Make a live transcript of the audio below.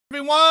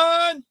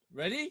everyone.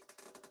 Ready?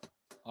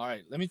 All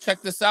right, let me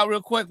check this out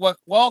real quick.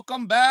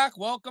 Welcome back.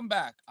 Welcome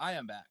back. I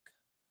am back.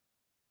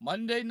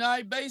 Monday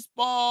Night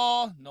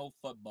Baseball. No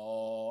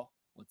football.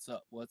 What's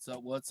up? What's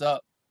up? What's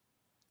up?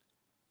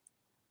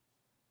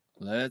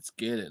 Let's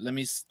get it. Let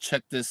me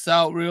check this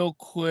out real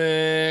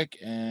quick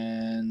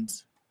and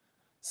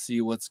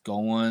see what's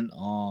going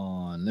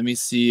on. Let me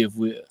see if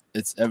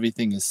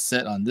everything is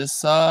set on this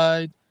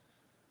side.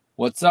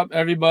 What's up,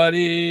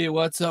 everybody?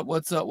 What's up?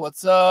 What's up?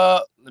 What's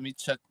up? Let me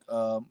check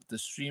the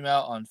stream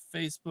out on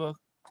Facebook.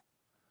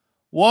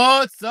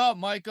 What's up,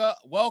 Micah?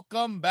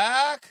 Welcome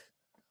back.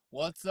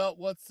 What's up?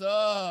 What's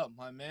up,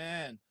 my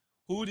man?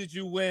 Who did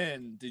you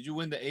win? Did you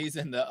win the A's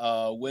and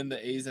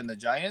the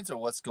Giants, or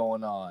what's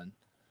going on?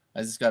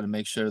 I just got to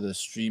make sure the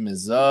stream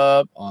is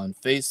up on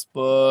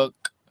Facebook.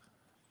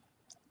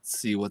 Let's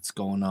see what's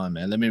going on,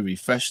 man. Let me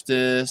refresh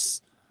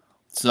this.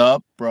 What's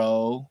up,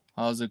 bro?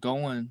 How's it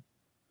going?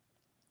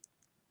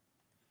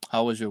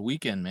 How was your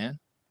weekend, man?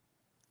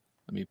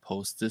 Let me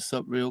post this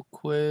up real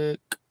quick.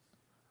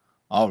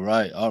 All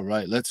right.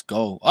 Let's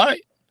go. All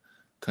right.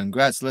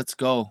 Congrats. Let's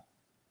go.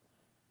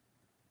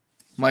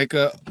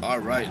 Micah. All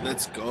right.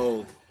 Let's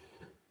go.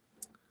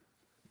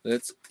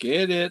 Let's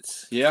get it.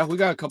 Yeah, we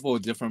got a couple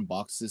of different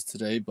boxes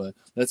today, but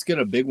let's get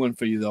a big one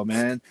for you, though,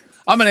 man.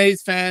 I'm an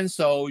A's fan,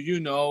 so you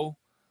know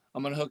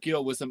I'm going to hook you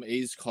up with some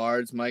A's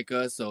cards,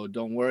 Micah, so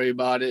don't worry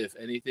about it. If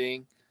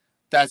anything,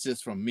 that's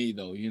just from me,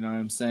 though. You know what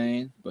I'm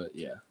saying? But,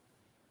 yeah.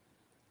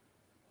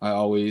 I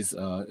always,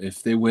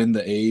 if they win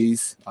the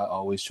A's, I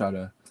always try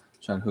to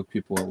hook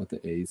people up with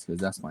the A's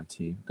because that's my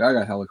team. I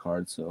got hella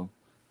cards, so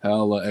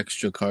hella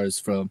extra cards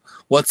from.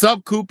 What's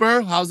up,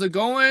 Cooper? How's it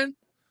going?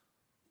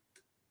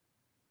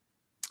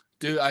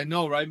 Dude, I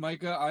know, right,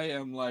 Micah? I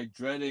am, like,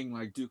 dreading,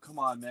 like, dude, come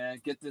on,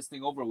 man. Get this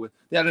thing over with.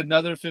 They had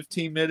another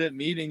 15-minute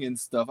meeting and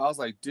stuff. I was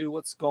like, dude,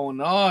 what's going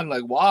on?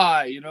 Like,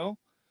 why, you know?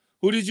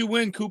 Who did you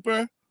win,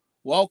 Cooper?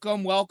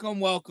 Welcome.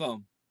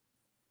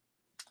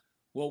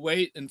 We'll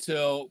wait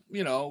until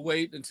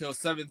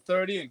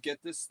 7:30 and get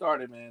this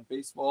started, man.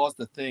 Baseball is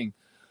the thing.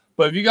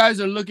 But if you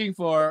guys are looking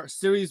for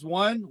Series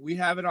 1, we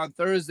have it on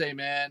Thursday,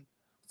 man.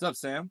 What's up,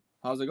 Sam?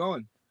 How's it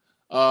going?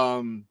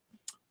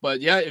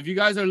 But yeah, if you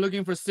guys are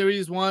looking for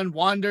Series 1,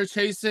 Wander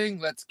Chasing,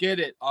 let's get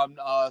it. On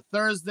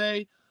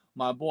Thursday,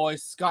 my boy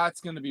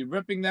Scott's going to be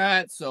ripping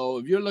that. So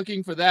if you're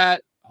looking for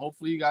that,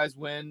 hopefully you guys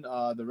win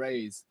the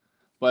Rays.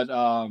 But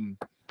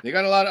they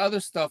got a lot of other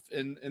stuff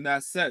in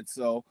that set.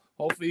 So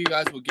hopefully you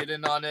guys will get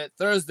in on it.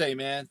 Thursday,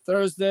 man.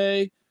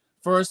 Thursday,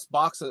 first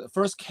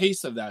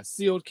case of that.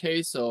 Sealed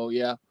case. So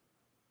yeah.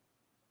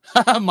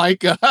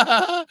 Micah.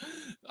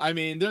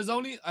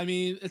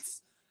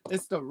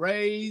 It's the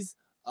Rays.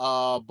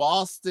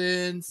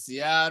 Boston,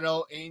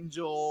 Seattle,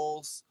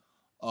 Angels.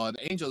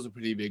 The Angels are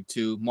pretty big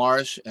too.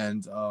 Marsh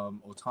and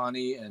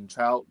Ohtani and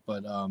Trout,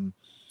 but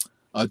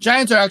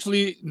Giants are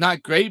actually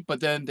not great. But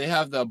then they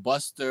have the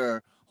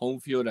Buster home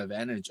field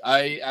advantage.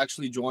 I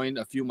actually joined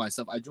a few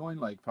myself. I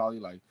joined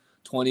probably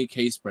 20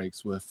 case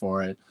breaks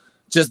for it.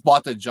 Just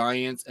bought the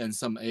Giants and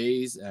some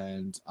A's,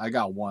 and I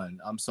got one.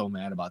 I'm so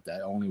mad about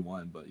that. Only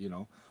one, but you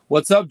know.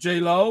 What's up, J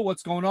Lo?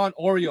 What's going on?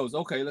 Oreos.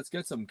 Okay, let's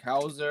get some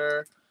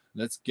Cowser.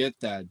 Let's get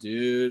that,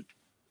 dude.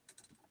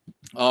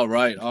 All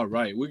right.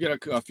 We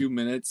get a few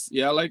minutes.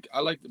 Yeah, I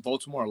like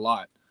Baltimore a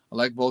lot. I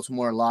like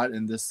Baltimore a lot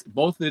in this.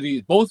 Both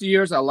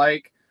years I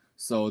like.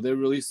 So they're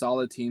really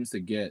solid teams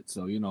to get.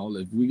 So you know,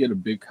 if we get a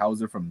big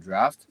Cowser from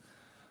draft,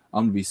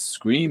 I'm gonna be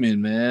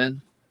screaming,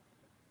 man.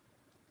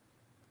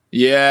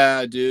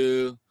 Yeah,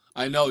 dude.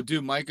 I know,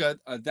 dude. Micah,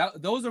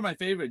 those are my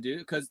favorite, dude,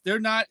 because they're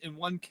not in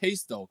one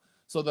case though.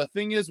 So the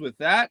thing is with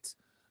that,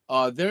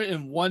 they're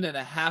in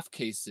 1.5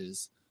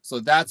 cases. So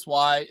that's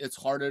why it's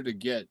harder to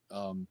get.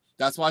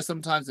 That's why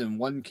sometimes in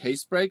one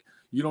case break,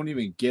 you don't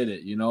even get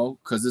it, you know,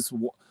 because it's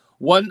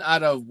 1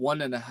 out of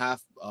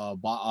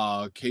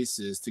 1.5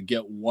 cases to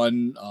get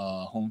one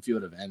home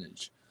field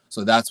advantage.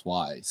 So that's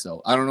why.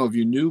 So I don't know if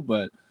you knew,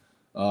 but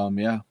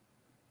yeah.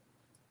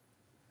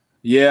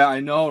 Yeah, I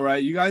know,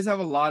 right? You guys have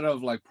a lot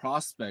of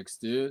prospects,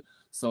 dude.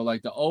 So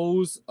the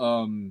O's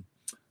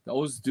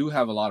do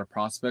have a lot of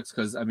prospects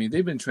because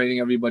they've been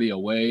trading everybody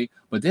away,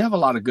 but they have a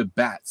lot of good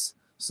bats.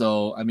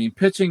 So,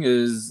 pitching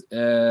is,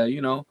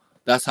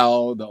 that's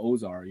how the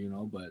O's are,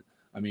 but,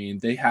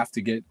 they have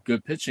to get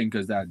good pitching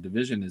because that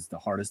division is the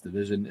hardest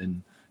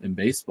division in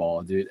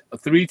baseball, dude.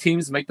 3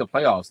 teams make the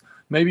playoffs,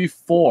 maybe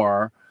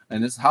 4,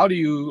 and it's how do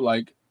you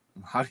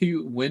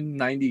win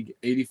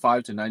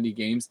 85 to 90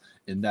 games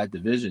in that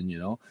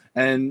division,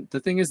 And the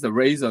thing is, the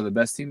Rays are the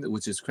best team,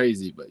 which is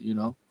crazy, but,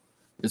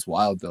 it's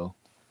wild, though.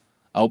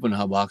 I opened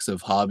a box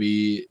of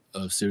Hobby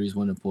of Series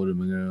 1 and pulled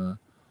them.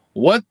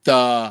 What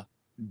the...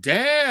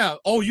 Damn!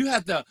 Oh, you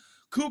had the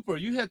Cooper.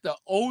 You had the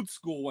old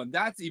school one.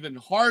 That's even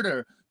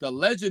harder. The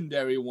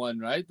legendary one,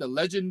 right? The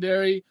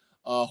legendary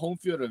home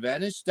field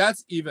advantage.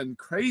 That's even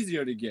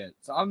crazier to get.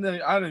 So I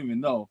don't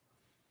even know.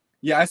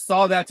 Yeah, I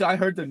saw that too. I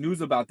heard the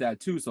news about that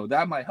too. So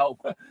that might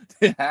help.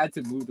 They had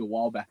to move the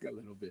wall back a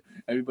little bit.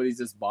 Everybody's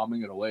just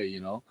bombing it away,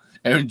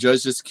 Aaron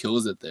Judge just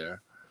kills it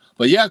there.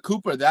 But yeah,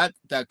 Cooper, that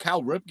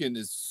Cal Ripken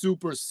is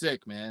super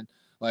sick, man.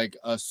 Like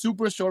a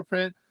super short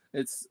print.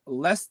 It's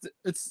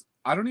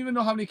I don't even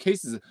know how many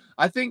cases.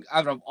 I think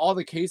out of all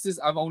the cases,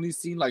 I've only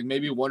seen like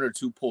maybe 1 or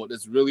 2 pulled.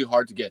 It's really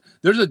hard to get.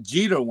 There's a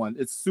Jeter one.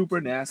 It's super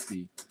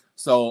nasty.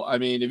 So I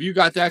mean, if you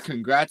got that,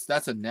 congrats.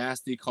 That's a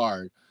nasty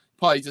card.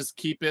 Probably just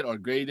keep it or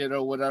grade it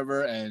or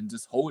whatever, and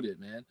just hold it,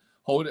 man.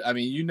 Hold it. I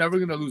mean, you're never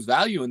gonna lose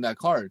value in that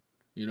card.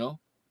 You know.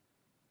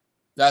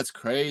 That's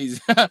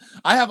crazy.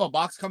 I have a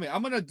box coming.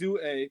 I'm gonna do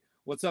a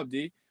what's up,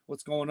 D?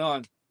 What's going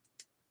on?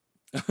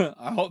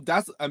 I hope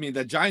I mean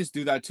the Giants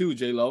do that too,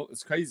 J Lo.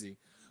 It's crazy.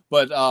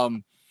 But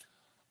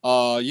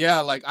yeah,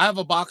 like I have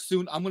a box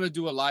soon. I'm gonna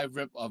do a live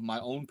rip of my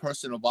own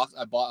personal box.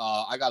 I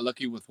got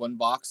lucky with one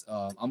box.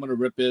 I'm gonna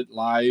rip it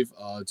live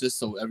just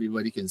so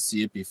everybody can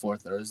see it before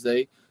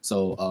Thursday.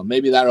 So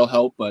maybe that'll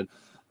help. But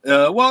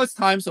well, it's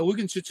time, so we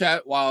can chit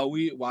chat while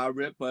I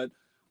rip. But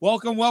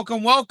welcome.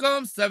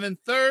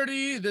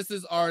 7:30. This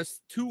is our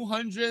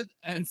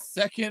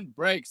 202nd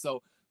break.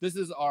 So this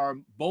is our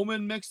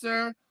Bowman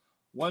mixer,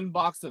 1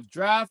 box of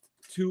draft,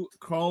 2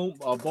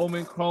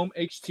 Bowman Chrome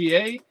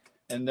HTA,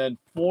 and then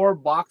 4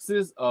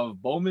 boxes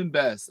of Bowman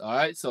Best. All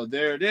right, so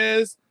there it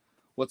is.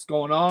 What's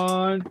going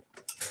on?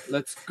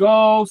 Let's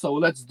go. So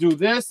let's do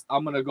this.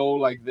 I'm gonna go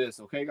like this,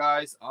 okay,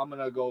 guys? I'm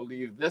gonna go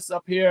leave this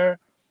up here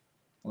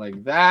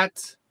like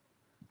that,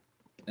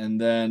 and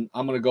then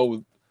I'm gonna go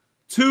with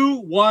 2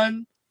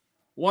 1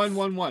 1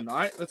 1 1. All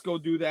right, let's go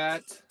do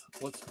that.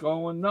 What's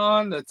going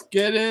on? Let's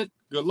get it.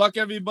 Good luck,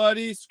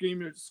 everybody.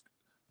 Scream your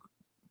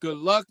good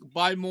luck.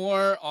 Buy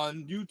more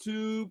on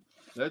YouTube.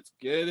 Let's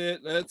get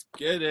it. Let's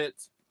get it.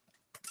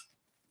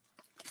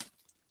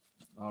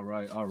 All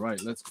right.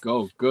 Let's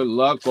go. Good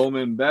luck,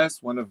 Bowman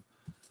Best. One of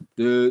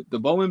the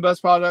Bowman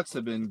Best products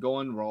have been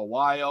going for a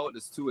while.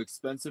 It's too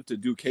expensive to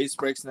do case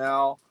breaks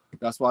now.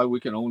 That's why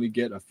we can only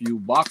get a few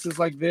boxes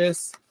like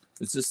this.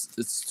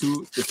 It's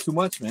too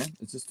much, man.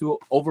 It's just too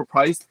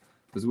overpriced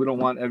because we don't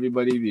want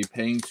everybody to be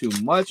paying too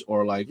much,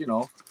 or like, you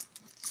know,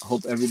 I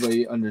hope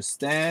everybody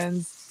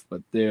understands.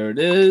 But there it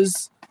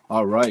is.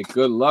 All right.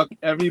 Good luck,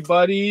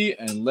 everybody.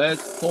 And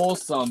let's pull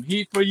some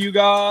heat for you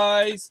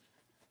guys.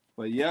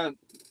 But yeah,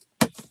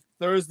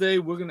 Thursday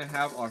we're gonna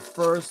have our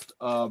first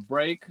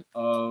break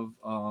of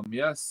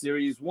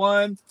Series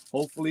 1.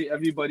 Hopefully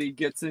everybody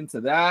gets into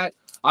that.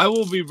 I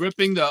will be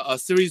ripping the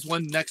Series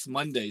 1 next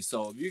Monday.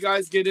 So if you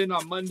guys get in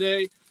on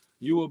Monday,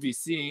 you will be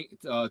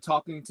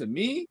talking to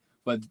me.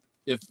 But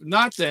if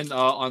not, then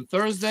on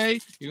Thursday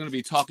you're gonna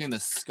be talking to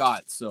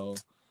Scott. So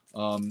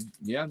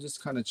yeah, I'm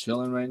just kind of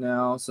chilling right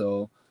now.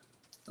 So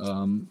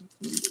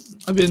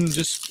I've been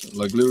just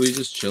like literally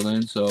just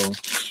chilling. So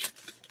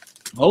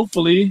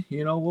hopefully,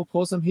 you know, we'll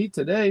pull some heat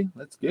today.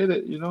 Let's get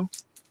it, you know.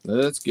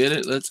 Let's get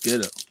it.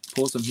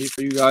 Pull some heat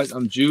for you guys.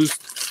 I'm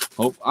juiced.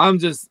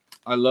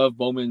 I love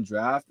Bowman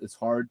Draft. It's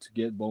hard to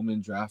get Bowman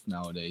Draft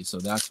nowadays. So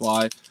that's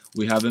why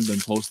we haven't been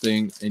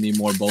posting any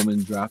more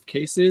Bowman Draft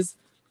cases,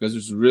 because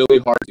it's really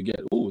hard to get.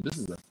 Oh, this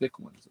is a thick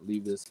one. So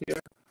leave this here.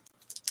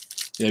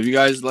 Yeah, if you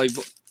guys like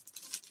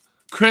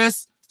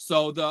Chris,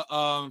 so the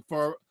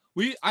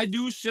I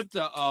do ship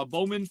the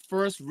Bowman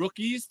First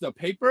rookies, the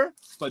paper,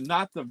 but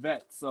not the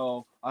vet.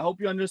 So I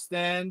hope you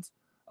understand.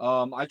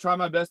 I try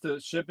my best to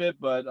ship it,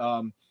 but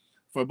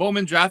for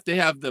Bowman Draft, they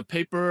have the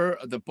paper,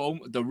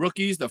 the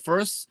rookies, the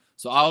first.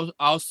 So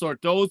I'll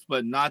sort those,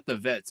 but not the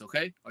vets.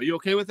 Okay, are you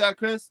okay with that,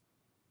 Chris?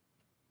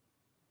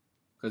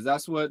 Because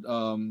that's what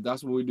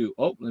we do.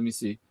 Oh, let me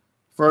see.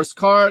 First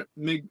card,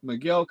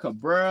 Miguel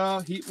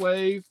Cabrera, Heat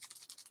Wave.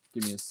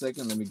 Give me a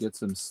second. Let me get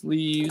some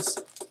sleeves.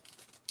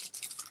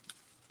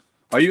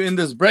 Are you in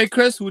this break,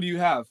 Chris? Who do you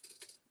have?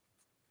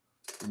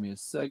 Give me a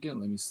second.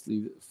 Let me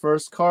sleeve it.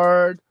 First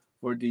card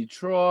for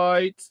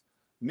Detroit.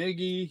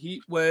 Miggy,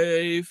 Heat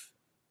Wave.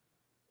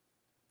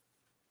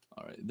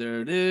 All right, there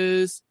it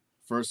is.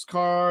 First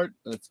card.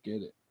 Let's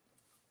get it.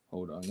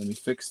 Hold on. Let me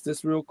fix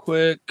this real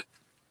quick.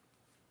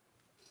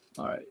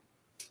 All right.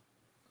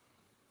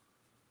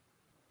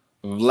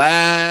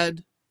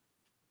 Vlad.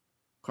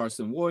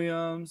 Carson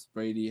Williams.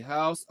 Brady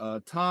House.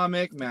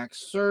 Atomic.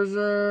 Max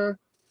Scherzer.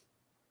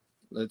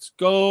 Let's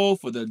go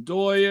for the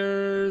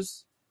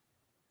Doyers.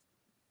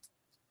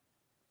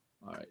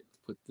 All right,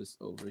 put this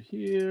over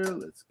here.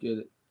 Let's get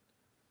it.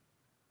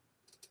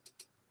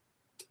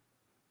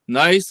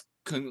 Nice.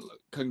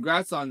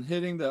 Congrats on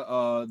hitting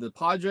the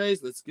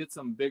Padres. Let's get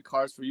some big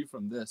cards for you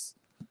from this.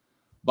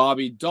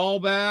 Bobby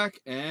Dahlback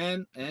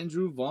and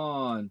Andrew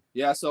Vaughn.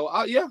 Yeah, so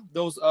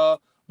those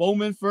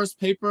Bowman First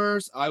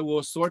papers, I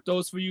will sort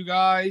those for you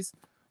guys.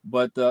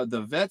 But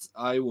the vets,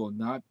 I will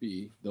not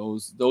be.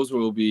 Those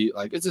will be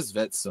like, it's just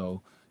vets.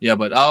 So yeah,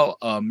 but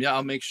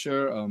I'll make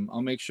sure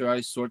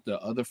I sort the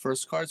other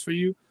first cards for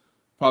you.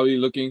 Probably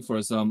looking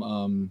for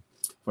some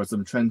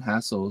Trent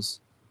Hassels.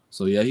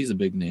 So yeah, he's a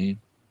big name.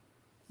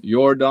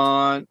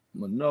 Jordan,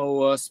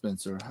 Manoa,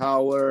 Spencer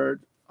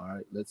Howard. All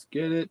right, let's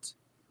get it.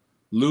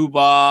 Lou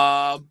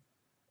Bob,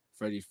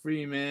 Freddie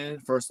Freeman.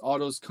 First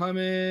auto's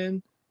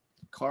coming.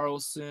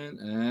 Carlson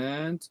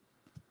and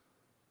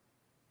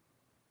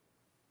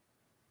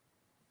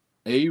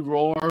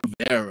Aurora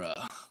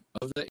era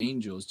of the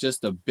Angels.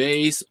 Just a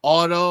base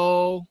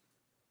auto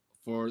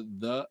for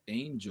the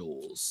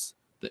Angels.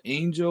 The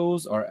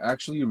Angels are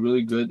actually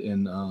really good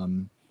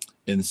in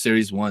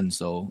Series 1.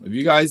 So if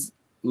you guys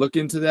look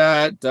into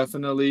that,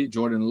 definitely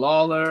Jordan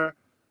Lawler,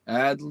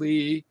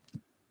 Adley,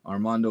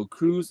 Armando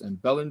Cruz,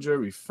 and Bellinger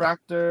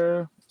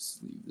refractor. Let's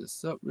leave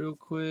this up real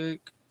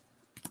quick.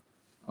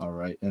 All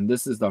right, and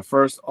this is the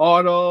first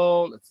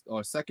auto,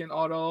 or second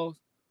auto.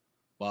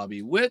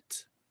 Bobby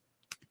Witt,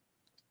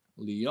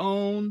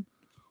 Leon.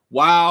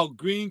 Wow,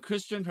 green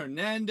Christian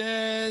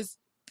Hernandez,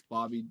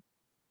 Bobby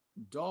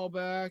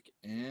Dahlbeck,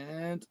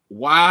 and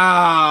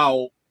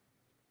wow.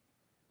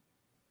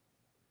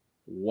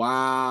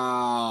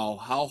 Wow,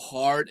 how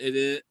hard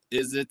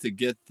is it to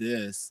get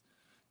this?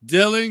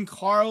 Dylan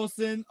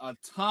Carlson,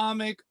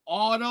 Atomic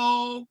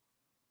Auto.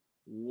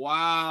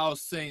 Wow,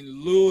 St.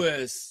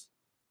 Louis.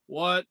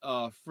 What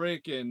a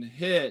freaking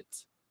hit.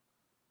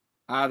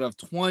 Out of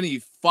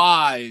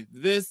 25,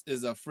 this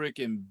is a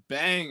freaking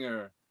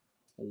banger.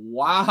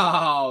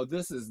 Wow,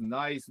 this is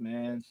nice,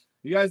 man.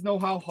 You guys know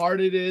how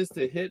hard it is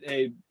to hit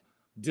a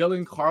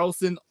Dylan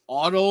Carlson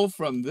auto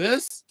from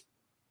this?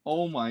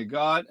 Oh my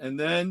God. And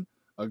then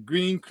a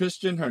green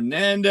Christian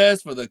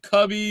Hernandez for the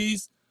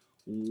Cubbies.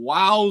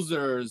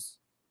 Wowzers.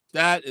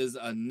 That is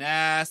a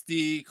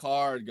nasty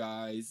card,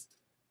 guys.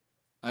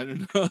 I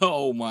don't know.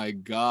 Oh my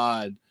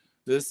God.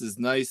 This is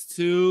nice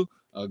too.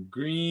 A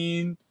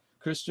green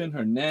Christian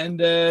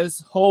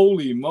Hernandez.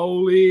 Holy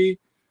moly.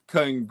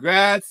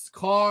 Congrats,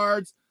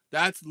 cards.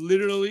 That's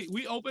literally,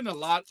 we open a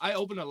lot. I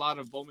open a lot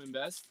of Bowman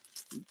Best.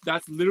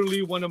 That's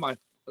literally one of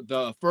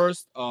the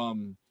first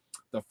Dylan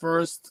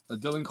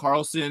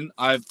Carlson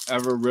I've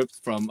ever ripped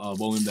from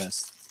Bowman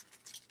Best.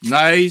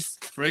 Nice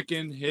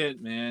freaking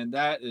hit, man.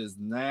 That is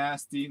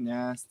nasty,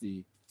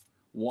 nasty.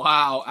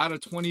 Wow, out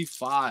of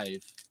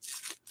 25.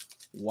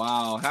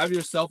 Wow, have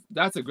yourself.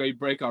 That's a great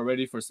break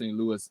already for St.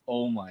 Louis.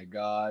 Oh my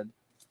God.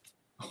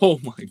 Oh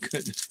my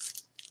goodness.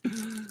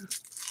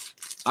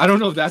 I don't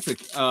know if that's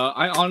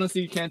I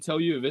honestly can't tell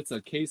you if it's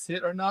a case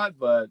hit or not,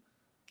 but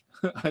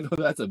I know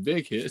that's a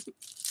big hit.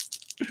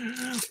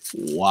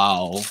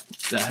 Wow,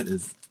 that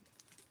is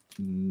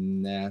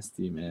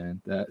nasty,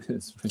 man. That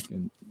is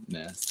freaking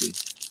nasty.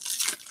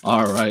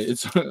 All right,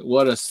 it's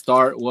what a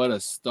start. What a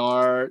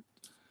start.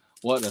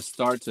 What a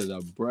start to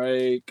the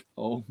break.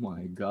 Oh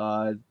my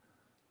God.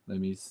 Let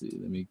me see.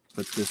 Let me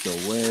put this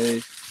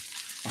away.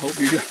 I hope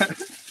you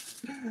guys.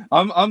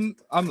 I'm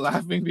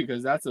laughing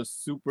because that's a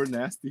super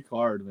nasty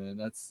card, man.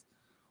 That's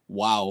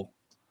wow.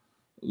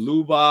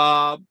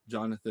 Lubob,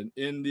 Jonathan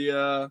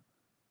India,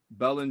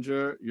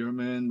 Bellinger,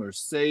 Yerman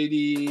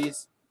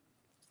Mercedes.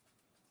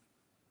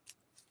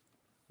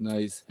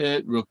 Nice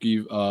hit.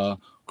 Rookie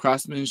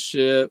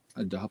craftsmanship. I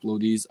had to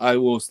upload these. I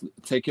will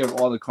take care of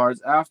all the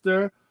cards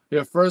after.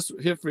 Here, first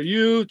hit for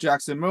you.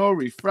 Jackson Merrill,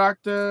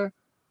 refractor.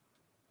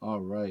 All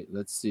right,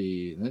 let's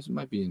see. This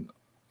might be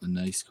a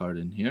nice card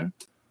in here.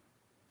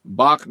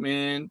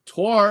 Bachman,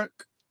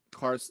 Torque,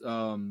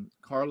 Carlos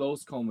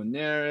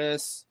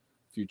Colmenares,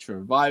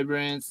 Future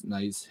Vibrance,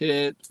 nice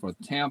hit for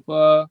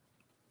Tampa.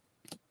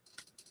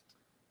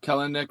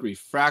 Kelenic,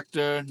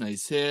 refractor,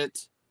 nice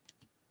hit.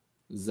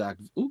 Zach,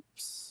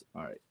 oops,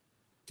 all right.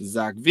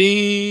 Zach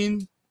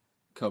Veen,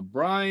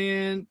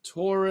 Cabrian,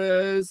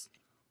 Torres,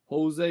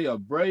 Jose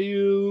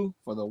Abreu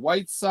for the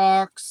White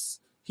Sox,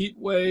 Heat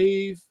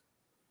Wave.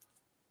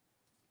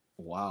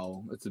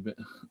 Wow, it's a bit,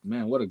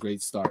 man, what a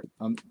great start.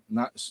 I'm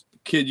not,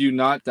 kid you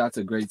not, that's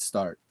a great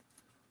start.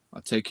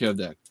 I'll take care of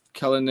that.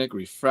 Kelenic,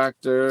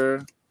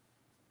 refractor.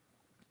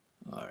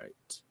 All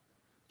right.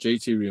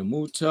 JT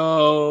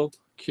Realmuto,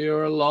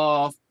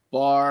 Kirilloff,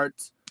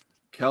 Bart,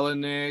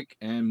 Kelenic,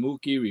 and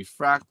Mookie,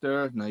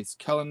 refractor. Nice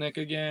Kelenic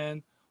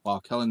again.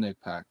 Wow, Kelenic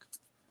pack.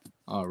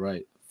 All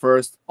right.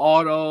 First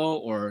auto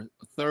or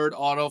third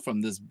auto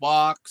from this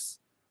box.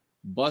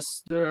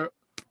 Buster.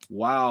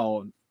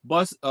 Wow.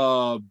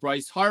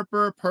 Bryce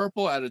Harper,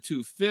 purple at a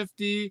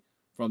 250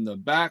 from the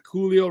back.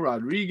 Julio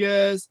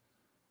Rodriguez.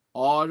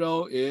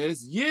 Auto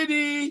is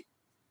Yiddy.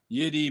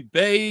 Yiddy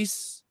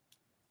base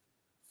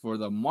for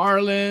the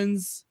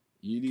Marlins.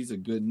 Yiddy's a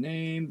good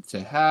name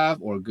to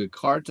have or a good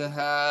card to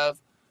have.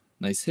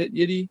 Nice hit,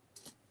 Yiddy.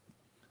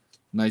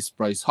 Nice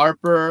Bryce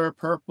Harper,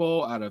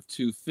 purple out of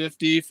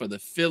 250 for the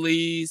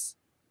Phillies.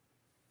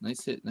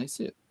 Nice hit, nice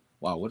hit.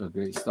 Wow, what a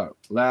great start.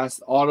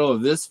 Last auto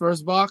of this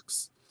first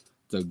box.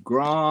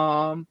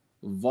 DeGrom,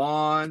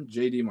 Vaughn,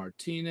 JD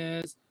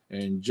Martinez,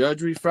 and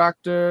Judge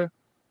refractor.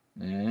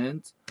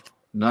 And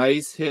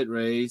nice hit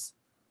race.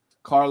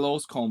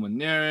 Carlos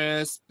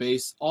Colmenares,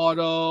 base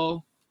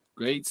auto.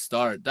 Great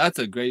start. That's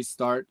a great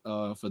start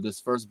for this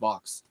first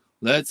box.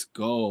 Let's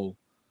go.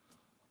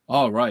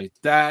 All right.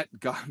 That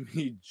got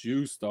me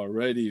juiced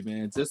already,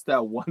 man. Just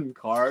that one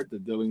card, the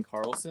Dylan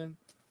Carlson.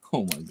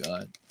 Oh, my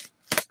God.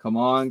 Come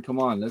on, come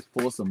on. Let's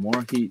pull some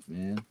more heat,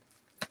 man.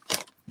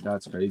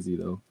 That's crazy,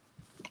 though.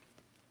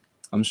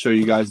 I'm sure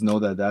you guys know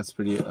that that's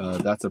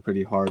a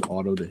pretty hard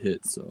auto to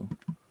hit, so.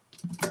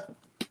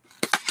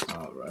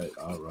 All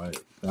right.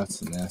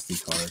 That's a nasty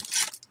card.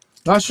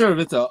 Not sure if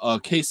it's a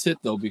case hit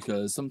though,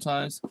 because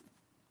sometimes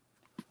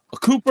a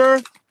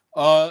Cooper.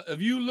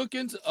 If you look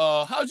into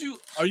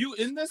are you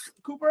in this,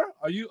 Cooper?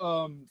 Are you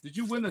did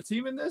you win a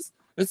team in this?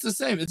 It's the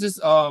same. It's just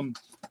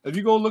if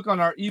you go look on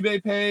our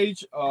eBay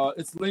page,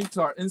 it's linked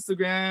to our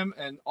Instagram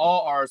and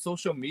all our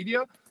social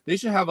media. They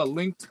should have a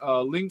link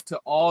to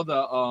all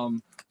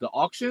the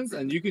auctions,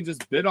 and you can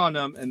just bid on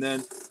them, and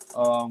then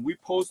we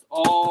post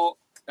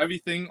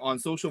everything on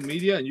social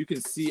media, and you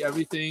can see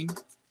everything.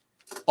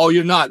 Oh,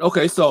 you're not?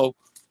 Okay, so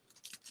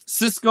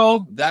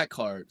Cisco, that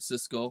card,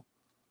 Cisco.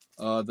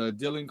 The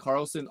Dylan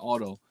Carlson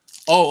auto.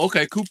 Oh,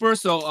 okay, Cooper.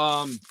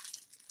 So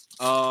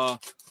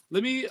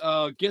let me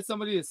get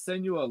somebody to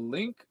send you a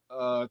link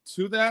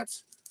to that.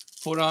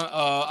 Hold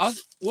on.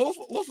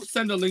 We'll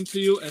send a link to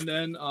you, and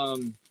then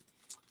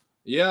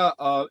yeah,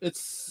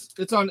 it's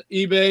on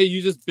eBay.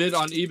 You just bid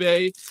on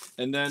eBay,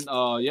 and then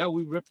yeah,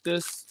 we rip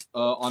this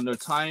on their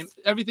time.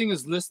 Everything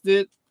is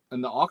listed in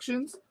the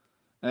auctions,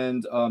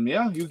 and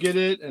yeah, you get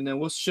it, and then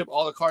we'll ship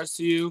all the cards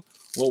to you.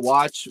 We'll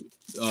watch,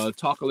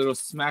 talk a little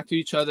smack to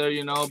each other,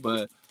 you know.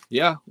 But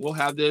yeah, we'll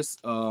have this.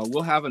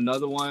 We'll have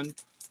another one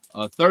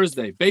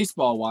Thursday.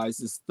 Baseball wise,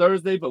 it's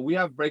Thursday, but we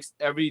have breaks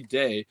every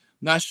day.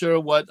 Not sure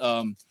what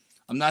I'm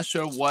not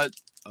sure what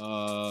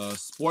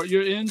sport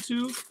you're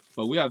into,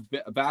 but we have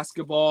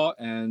basketball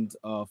and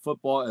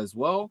football as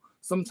well.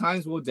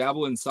 Sometimes we'll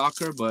dabble in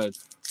soccer, but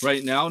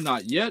right now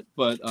not yet.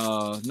 But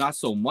not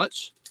so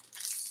much.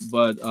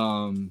 But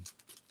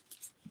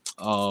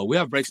we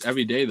have breaks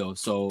every day though.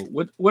 So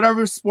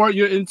whatever sport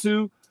you're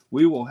into,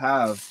 we will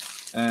have.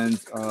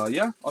 And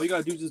yeah, all you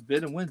gotta do is just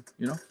bid and win,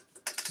 you know.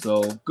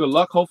 So good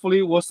luck.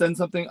 Hopefully we'll send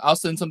something. I'll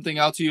send something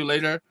out to you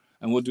later,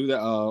 and we'll do that.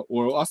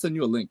 Or I'll send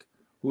you a link.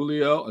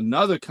 Julio,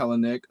 another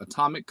Kellenic,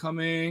 Atomic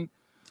coming.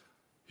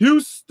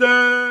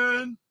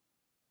 Houston,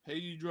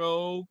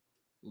 Pedro,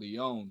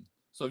 Leon.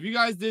 So if you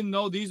guys didn't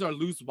know, these are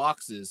loose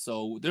boxes.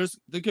 So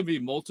there could be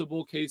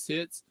multiple case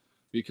hits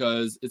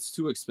because it's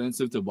too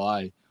expensive to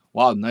buy.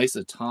 Wow, nice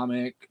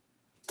Atomic.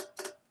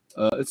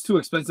 It's too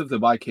expensive to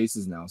buy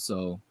cases now.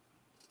 So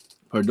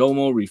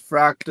Perdomo,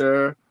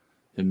 Refractor,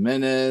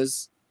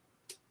 Jimenez,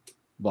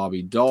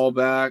 Bobby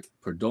Dahlback,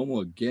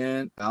 Perdomo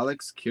again,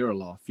 Alex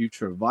Kirilloff,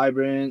 Future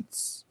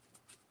Vibrance.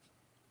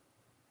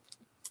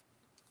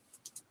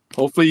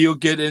 Hopefully you'll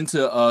get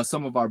into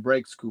some of our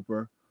breaks,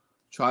 Cooper.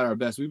 Try our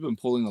best. We've been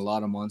pulling a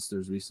lot of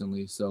monsters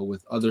recently, so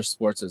with other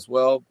sports as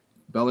well.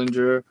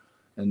 Bellinger,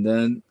 and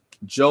then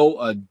Joe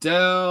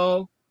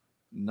Adele.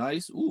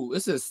 Nice. Ooh,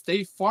 it says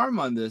State Farm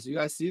on this. You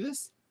guys see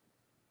this?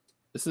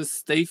 This is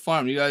State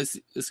Farm. You guys,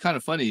 it's kind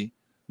of funny.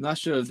 Not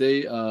sure if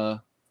they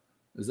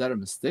is that a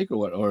mistake or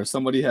what? Or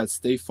somebody had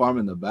State Farm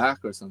in the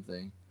back or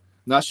something.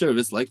 Not sure if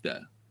it's like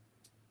that.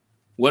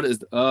 What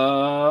is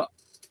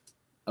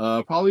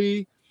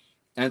probably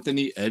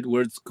Anthony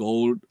Edwards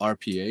Gold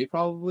RPA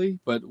probably,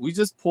 but we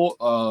pulled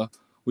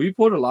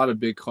a lot of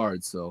big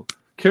cards. So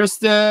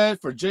Kirstead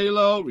for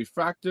J-Lo,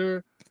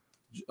 Refractor,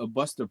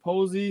 Buster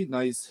Posey,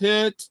 nice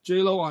hit.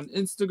 J-Lo on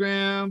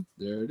Instagram.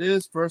 There it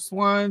is. First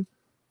one.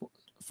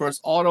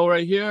 First auto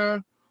right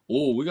here.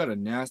 Oh, we got a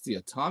nasty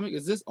Atomic.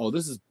 Is this? Oh,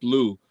 this is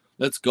blue.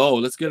 Let's go.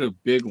 Let's get a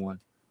big one.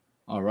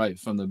 All right.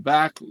 From the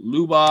back,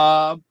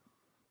 Lubob.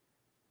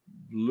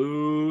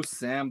 Blue,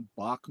 Sam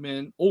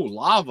Bachman. Oh,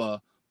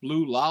 Lava.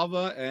 Blue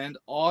Lava. And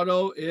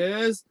auto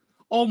is,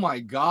 oh my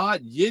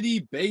God,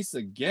 Yiddy base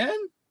again?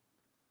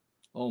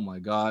 Oh my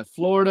God.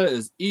 Florida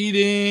is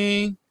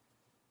eating.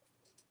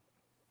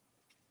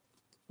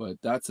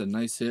 But that's a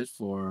nice hit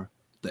for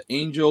the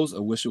Angels. I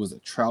wish it was a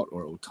Trout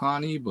or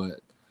Ohtani,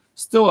 but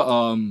still,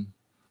 I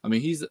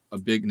mean, he's a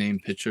big name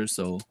pitcher,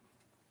 so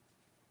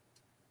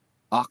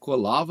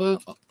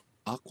Aqualava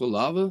out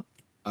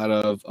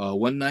of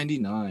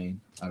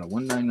 199. Out of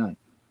 199.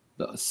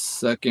 The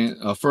second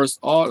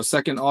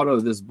auto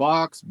of this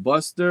box,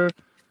 Buster,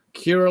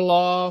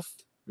 Kirilloff,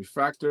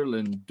 Refractor,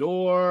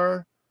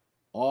 Lindor.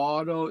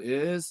 Auto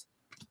is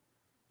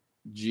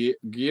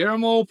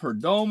Guillermo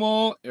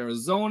Perdomo,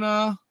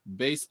 Arizona,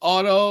 base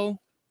auto.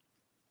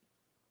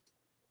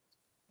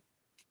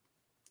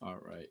 All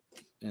right.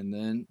 And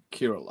then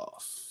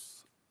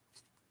Kirilloff.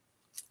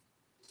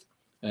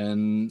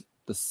 And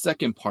the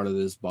second part of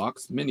this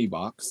box, mini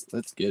box,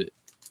 let's get it.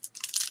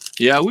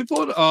 Yeah, we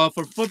pulled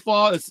for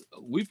football.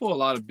 We pull a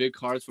lot of big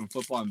cards from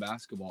football and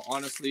basketball.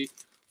 Honestly,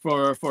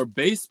 for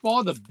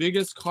baseball, the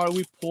biggest card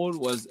we pulled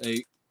was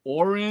a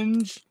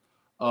orange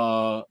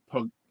Progrero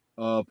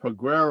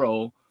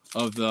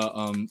of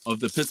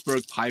the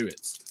Pittsburgh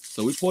Pirates.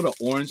 So we pulled an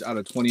orange out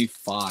of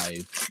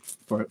 25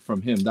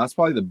 from him. That's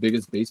probably the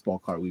biggest baseball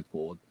card we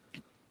pulled.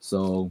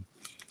 So,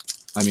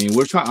 I mean,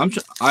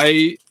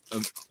 I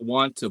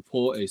want to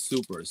pull a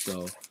super.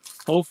 So,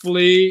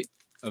 hopefully,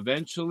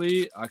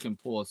 eventually, I can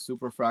pull a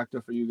super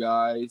fractor for you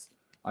guys.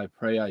 I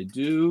pray I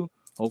do.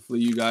 Hopefully,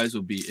 you guys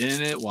will be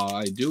in it while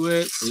I do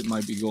it. It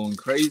might be going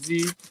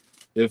crazy.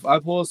 If I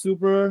pull a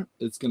super,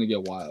 it's going to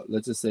get wild.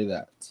 Let's just say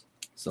that.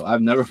 So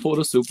I've never pulled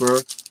a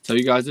super, tell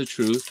you guys the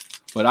truth.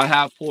 But I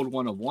have pulled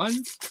one of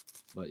ones.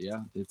 But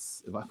yeah,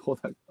 if I pull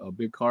a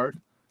big card,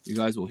 You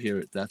guys will hear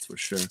it. That's for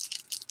sure.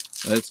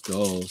 Let's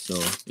go.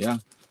 So, yeah.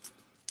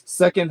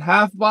 Second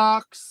half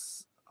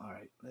box. All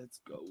right, let's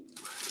go.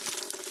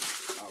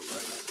 All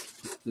right.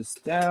 Put this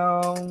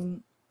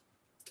down.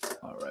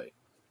 All right.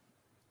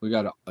 We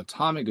got an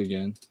Atomic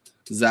again.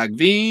 Zach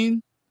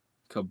Veen,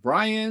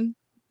 Cabrian,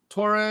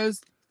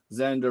 Torres,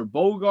 Xander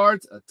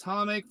Bogaerts,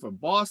 Atomic for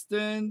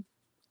Boston.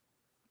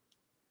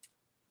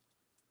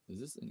 Is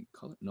this any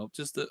color? Nope,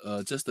 just the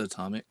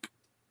Atomic.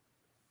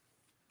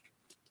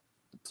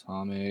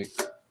 Atomic.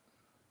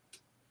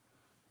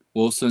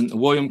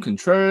 William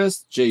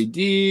Contreras,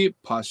 JD,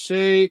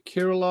 Pache,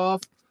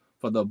 Kirilloff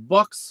for the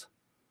Bucks.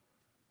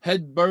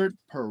 Hedbert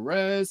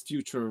Perez,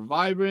 Future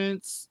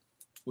Vibrance.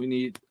 We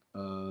need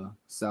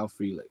Sal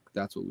Frelick.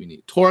 That's what we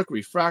need. Torque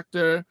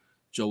Refractor,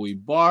 Joey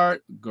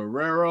Bart,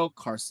 Guerrero,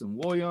 Carson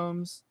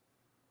Williams.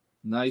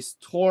 Nice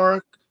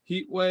Torque,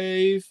 Heat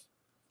Wave.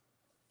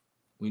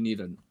 We need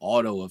an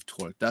auto of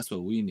Torque. That's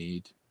what we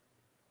need.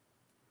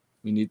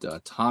 We need the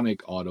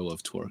Atomic auto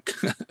of Torque.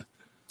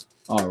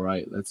 All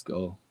right, let's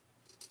go.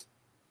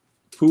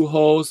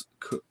 Pujols,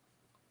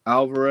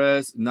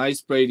 Alvarez,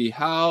 nice Brady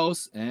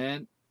House,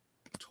 and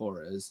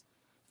Torres.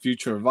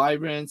 Future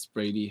Vibrance,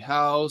 Brady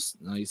House,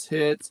 nice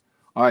hit.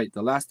 All right,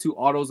 the last two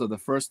autos of the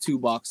first two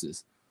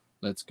boxes.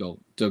 Let's go.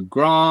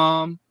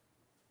 DeGrom,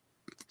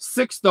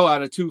 6th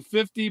out of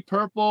 250,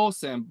 purple.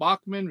 Sam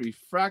Bachman,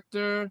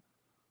 Refractor.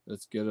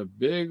 Let's get a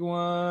big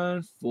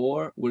one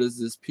for, what is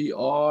this,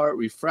 PR,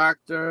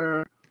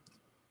 Refractor.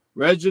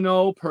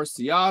 Reginald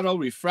Perciato,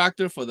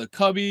 Refractor for the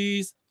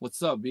Cubbies.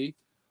 What's up, B?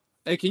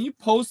 Hey, can you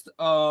post,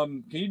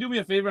 can you do me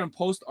a favor and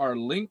post our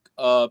link?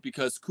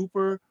 Because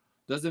Cooper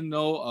doesn't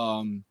know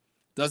our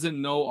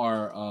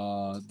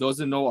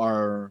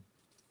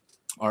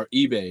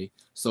eBay.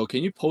 So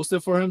can you post it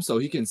for him so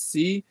he can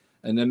see,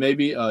 and then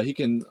maybe he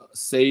can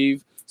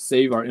save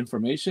our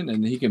information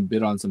and he can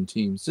bid on some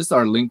teams. Just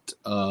our link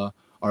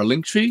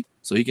tree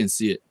so he can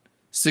see it.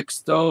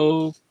 6th.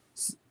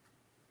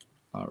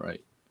 All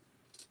right.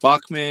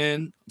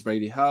 Bachman,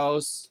 Brady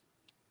House,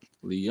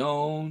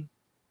 Leon,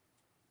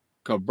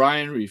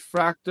 Cabrian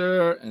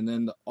Refractor, and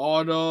then the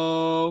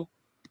auto.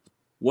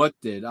 What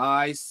did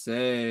I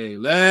say?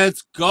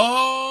 Let's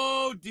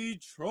go,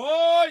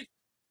 Detroit!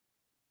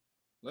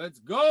 Let's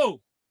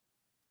go.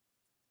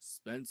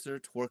 Spencer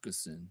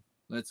Torkelson.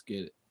 Let's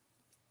get it.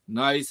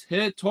 Nice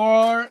hit,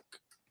 Torque.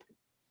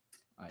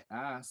 I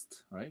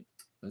asked, right?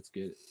 Let's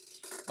get it.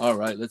 All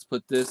right, let's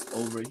put this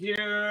over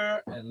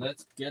here, and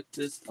let's get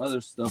this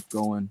other stuff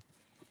going.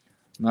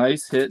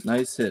 Nice hit,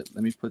 nice hit.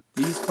 Let me put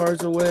these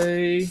cards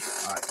away.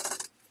 All right.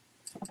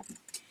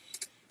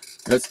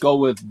 Let's go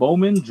with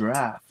Bowman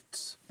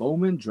Draft.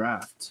 Bowman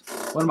Draft.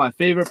 One of my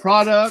favorite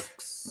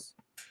products.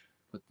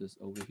 Put this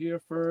over here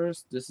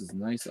first. This is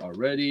nice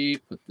already.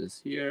 Put this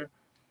here.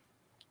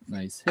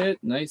 Nice hit,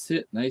 nice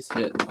hit, nice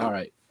hit. All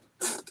right.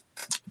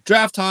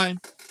 Draft time.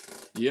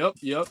 Yep.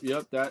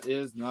 That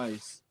is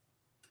nice.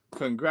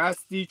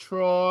 Congrats,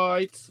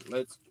 Detroit.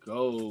 Let's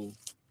go. All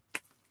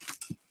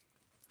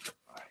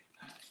right.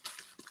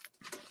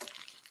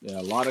 Yeah,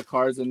 a lot of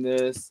cards in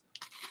this.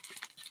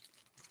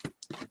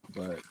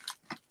 But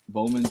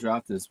Bowman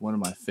Draft is one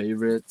of my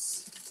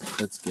favorites.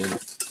 Let's get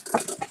it.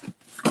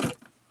 All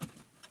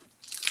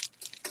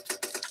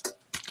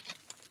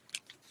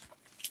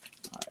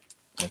right,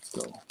 let's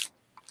go.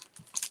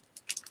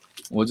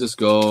 We'll just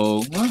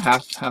go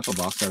half a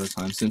box at a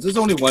time. Since there's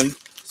only one,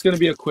 it's going to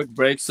be a quick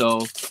break,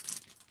 so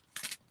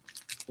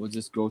we'll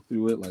just go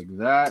through it like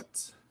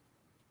that.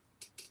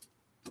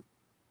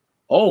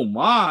 Oh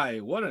my,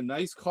 what a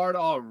nice card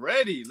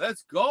already.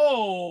 Let's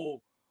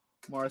go.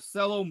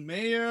 Marcelo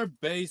Mayer,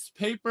 base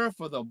paper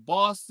for the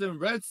Boston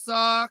Red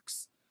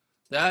Sox.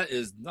 That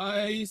is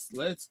nice.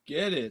 Let's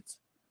get it.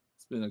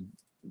 It's been a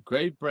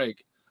great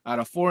break. Out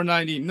of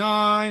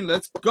 499,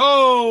 let's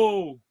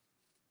go.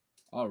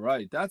 All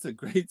right, that's a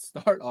great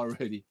start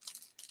already.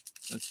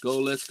 Let's go,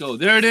 let's go.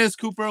 There it is,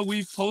 Cooper.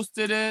 We've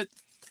posted it.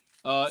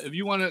 If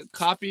you want to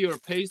copy or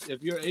paste,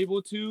 if you're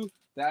able to,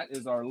 that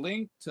is our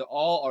link to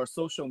all our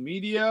social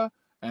media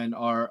and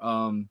our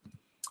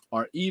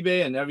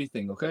eBay and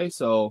everything. Okay,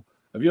 so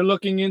if you're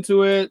looking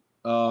into it,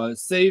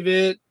 save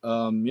it.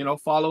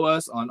 Follow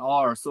us on all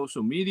our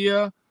social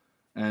media,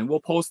 and we'll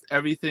post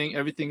everything.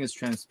 Everything is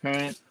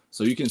transparent,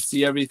 so you can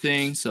see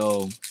everything.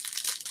 So,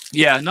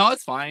 yeah, no,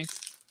 it's fine.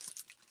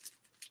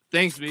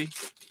 Thanks, B.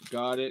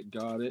 Got it.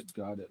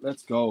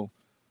 Let's go.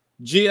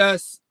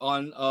 GS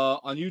on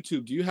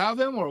YouTube. Do you have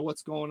him or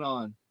what's going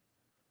on?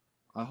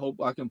 I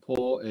hope I can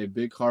pull a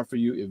big card for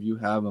you if you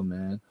have him,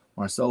 man.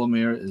 Marcelo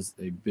Mayer is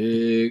a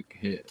big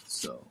hit.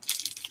 So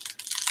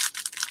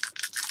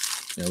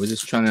yeah, we're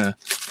just trying to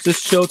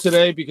just chill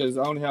today because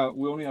we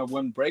only have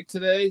one break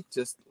today,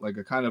 just like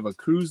a kind of a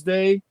cruise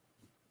day,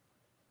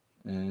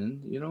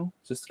 and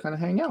just kind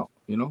of hang out.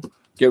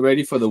 Get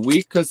ready for the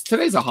week because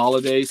today's a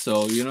holiday,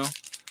 so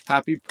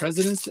happy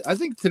President's Day. I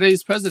think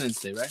today's President's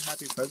Day, right?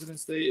 Happy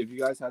President's Day. If you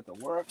guys had to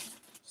work,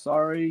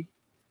 sorry.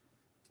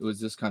 It was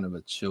just kind of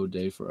a chill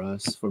day for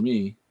us. For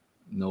me,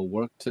 no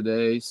work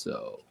today.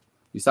 So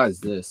besides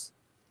this,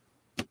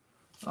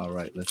 All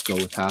right, let's go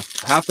with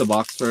half the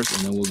box first,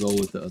 and then we'll go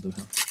with the other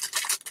half.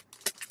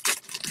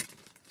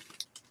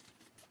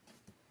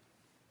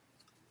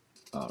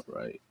 All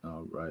right,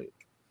 all right.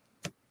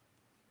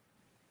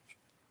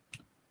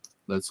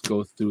 Let's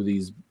go through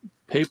these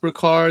paper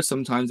cards.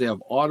 Sometimes they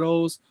have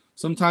autos.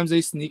 Sometimes they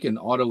sneak an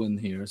auto in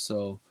here.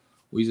 So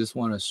we just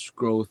want to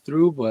scroll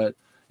through. But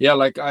yeah,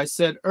 like I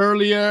said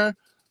earlier,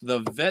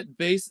 the vet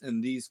base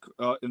in these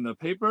in the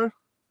paper.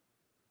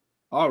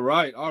 All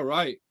right, all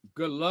right.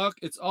 Good luck.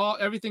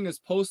 Everything is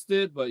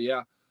posted, but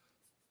yeah.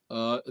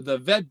 The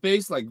vet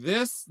base like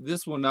this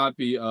will not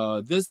be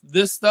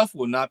this stuff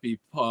will not be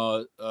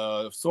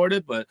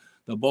sorted, but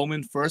the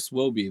Bowman first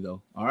will be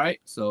though. All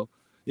right, so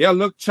yeah,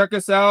 look, check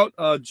us out,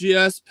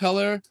 GS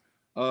Peller,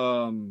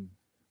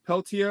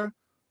 Peltier.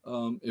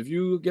 If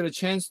you get a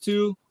chance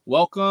to,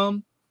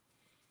 welcome.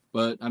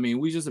 But I mean,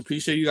 we just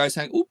appreciate you guys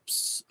hanging.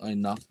 Oops, I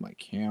knocked my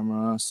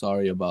camera.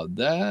 Sorry about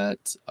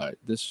that. All right,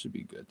 this should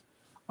be good.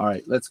 All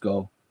right, let's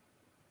go.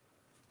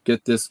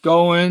 Get this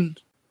going.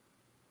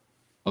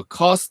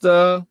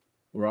 Acosta,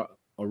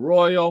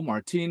 Arroyo,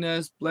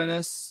 Martinez,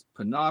 Blenis,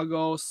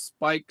 Panago,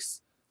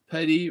 Spikes,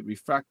 Petty,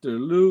 Refractor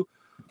Lou.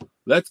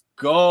 Let's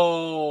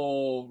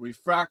go.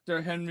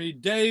 Refractor Henry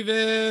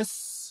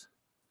Davis.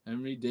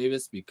 Henry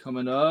Davis be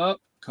coming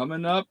up,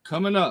 coming up,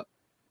 coming up.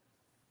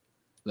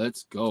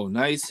 Let's go.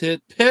 Nice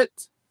hit,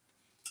 Pitt.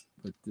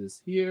 Put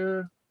this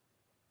here.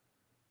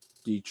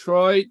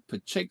 Detroit,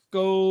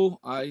 Pacheco,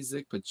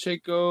 Isaac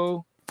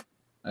Pacheco.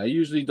 I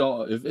usually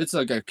don't. If it's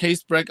like a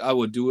case break, I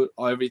would do it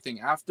everything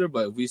after.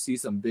 But if we see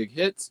some big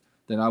hits,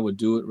 then I would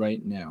do it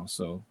right now.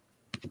 So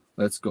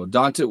let's go.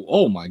 Dante.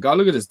 Oh my God!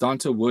 Look at this,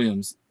 Dante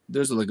Williams.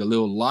 There's like a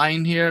little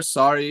line here.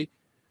 Sorry,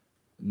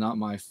 not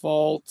my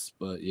fault.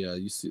 But yeah,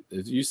 you see,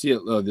 if you see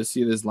it, you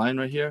see this line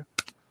right here.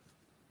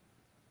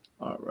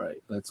 All right,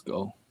 let's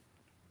go.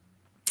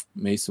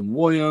 Mason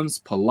Williams,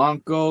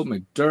 Polanco,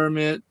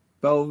 McDermott,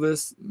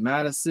 Belvis,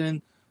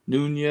 Madison,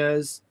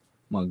 Nunez,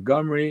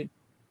 Montgomery.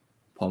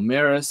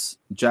 Palmeiras,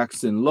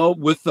 Jackson Lowe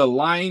with the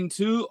line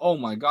too. Oh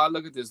my God,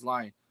 look at this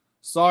line.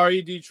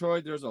 Sorry,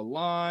 Detroit, there's a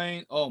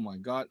line. Oh my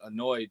God,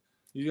 annoyed.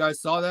 You guys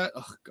saw that?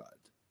 Oh God.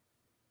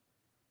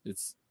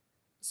 It's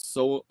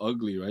so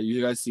ugly, right?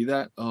 You guys see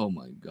that? Oh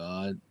my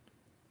God.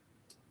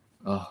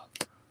 Oh.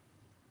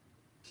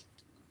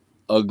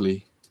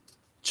 Ugly.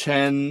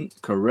 Chen,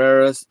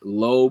 Carreras,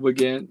 Loeb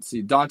again.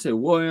 See, Dante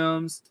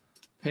Williams,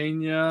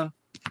 Pena,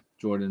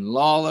 Jordan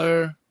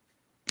Lawler.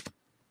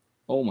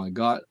 Oh my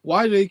God.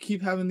 Why do they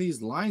keep having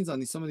these lines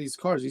on some of these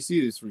cards? You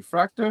see this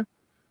refractor?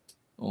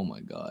 Oh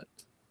my God.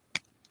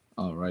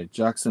 All right.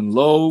 Jackson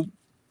Lowe.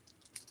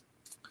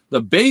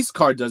 The base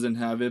card doesn't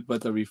have it,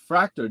 but the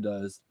refractor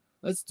does.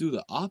 Let's do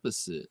the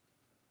opposite.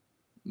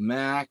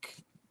 Mac,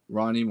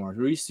 Ronnie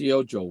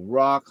Mauricio, Joe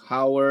Rock,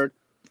 Howard,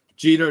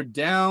 Jeter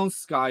down,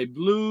 Sky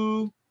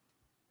Blue,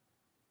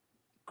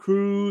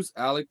 Cruz,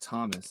 Alec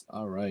Thomas.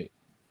 All right.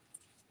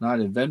 Not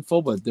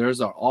eventful, but there's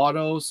our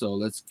auto. So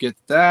let's get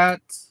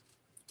that.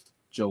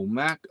 Joe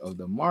Mack of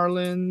the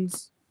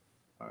Marlins.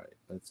 All right,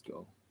 let's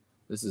go.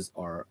 This is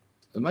our,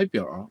 it might be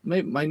our,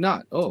 might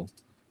not. Oh,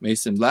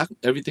 Mason Black.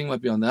 Everything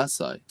might be on that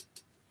side.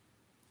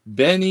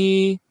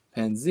 Benny,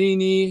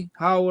 Panzini,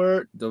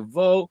 Howard,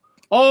 DeVoe.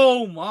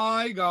 Oh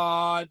my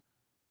God.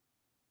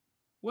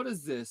 What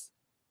is this?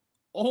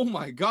 Oh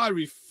my God.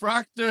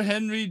 Refractor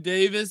Henry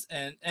Davis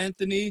and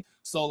Anthony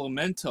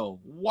Solomento.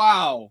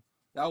 Wow.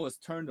 That was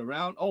turned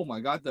around. Oh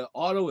my God. The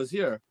auto is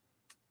here.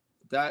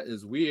 That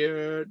is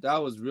weird.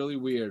 That was really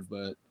weird,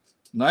 but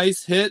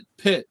nice hit,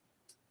 Pitt.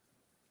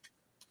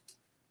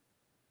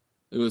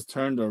 It was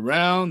turned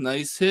around.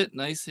 Nice hit,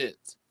 nice hit.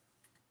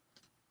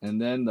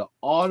 And then the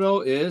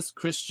auto is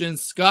Christian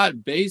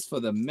Scott, base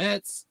for the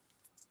Mets.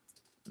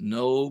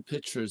 No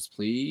pitchers,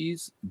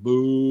 please.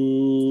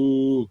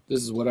 Boo.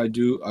 This is what I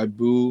do. I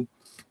boo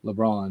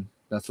LeBron.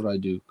 That's what I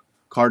do.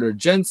 Carter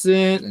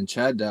Jensen and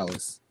Chad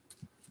Dallas.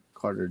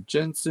 Carter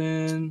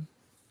Jensen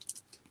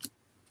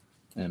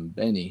and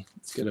Benny.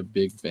 Let's get a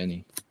big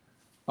Benny.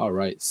 All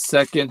right,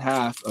 second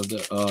half of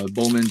the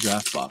Bowman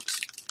draft box.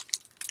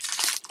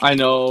 I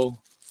know,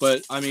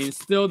 but I mean,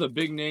 still the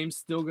big name's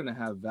still gonna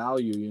have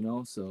value, you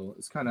know. So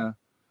it's kind of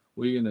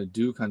what are you gonna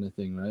do, kind of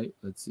thing, right?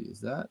 Let's see,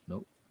 is that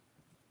nope?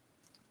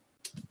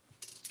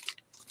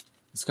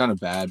 It's kind of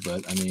bad,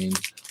 but I mean,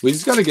 we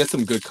just gotta get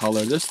some good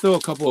color. There's still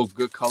a couple of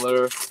good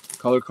color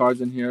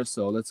cards in here,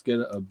 so let's get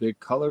a big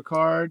color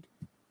card.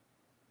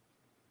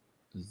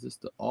 Is this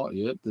the auto?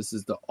 Yep, this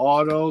is the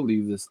auto.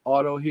 Leave this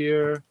auto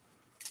here.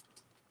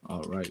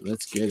 All right,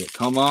 let's get it.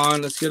 Come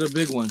on, let's get a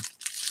big one.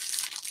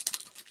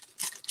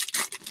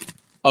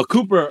 A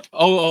Cooper.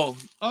 Oh,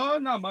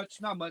 not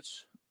much, not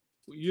much.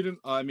 You didn't.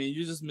 I mean,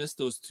 you just missed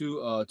those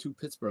two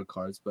Pittsburgh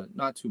cards, but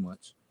not too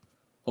much.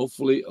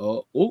 Hopefully,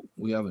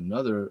 we have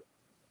another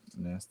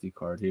nasty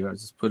card here. I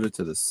just put it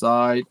to the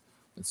side.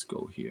 Let's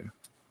go here.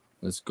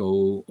 Let's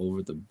go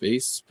over the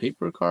base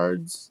paper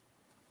cards.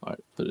 All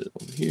right, put it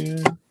over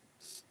here.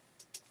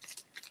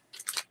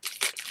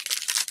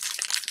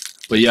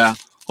 But yeah,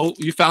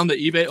 you found the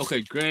eBay.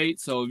 Okay, great.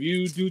 So if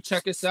you do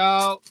check us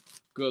out,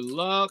 Good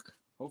luck.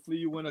 Hopefully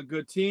you win a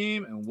good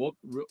team, and we'll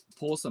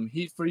pull some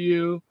heat for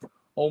you.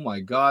 Oh my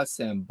God,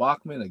 Sam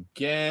Bachman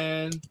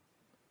again.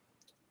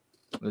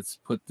 Let's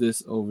put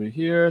this over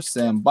here.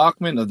 Sam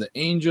Bachman of the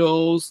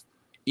Angels.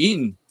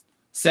 Eating.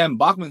 Sam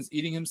Bachman's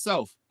eating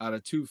himself out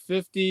of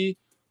 250.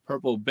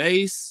 Purple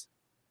base.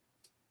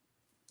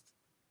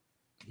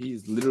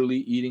 He's literally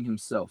eating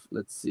himself.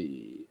 Let's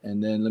see.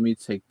 And then let me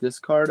take this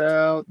card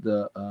out.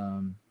 The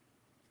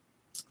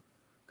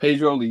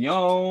Pedro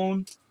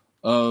Leon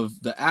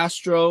of the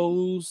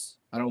Astros.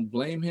 I don't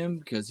blame him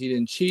because he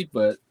didn't cheat,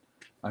 but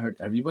I heard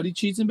everybody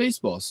cheats in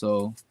baseball.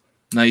 So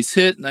nice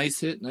hit, nice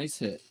hit, nice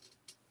hit.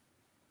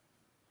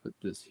 Put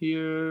this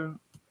here.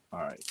 All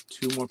right,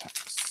 2 more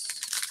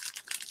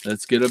packs.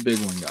 Let's get a big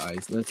one,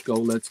 guys. Let's go,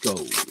 let's go.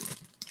 Let's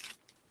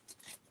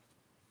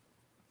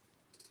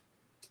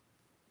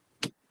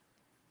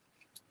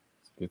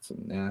get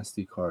some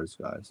nasty cards,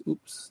 guys.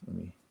 Oops, let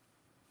me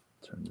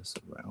turn this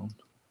around.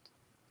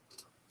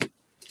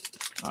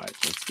 All right,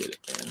 let's get it,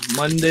 man.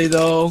 Monday,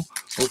 though.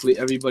 Hopefully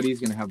everybody's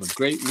going to have a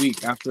great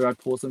week after I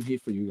pull some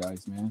heat for you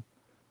guys, man.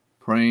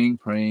 Praying,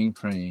 praying,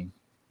 praying.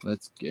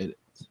 Let's get it.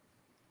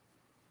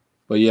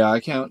 But yeah, I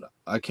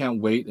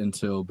can't wait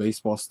until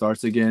baseball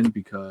starts again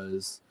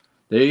because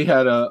they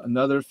had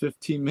another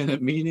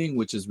 15-minute meeting,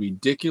 which is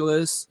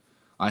ridiculous.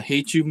 I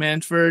hate you,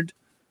 Manfred,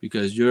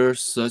 because you're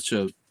such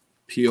a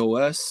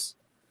POS.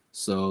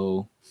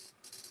 So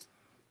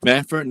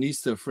Manfred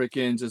needs to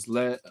freaking just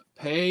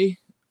pay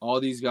all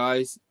these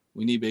guys.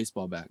 We need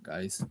baseball back,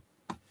 guys.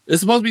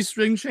 It's supposed to be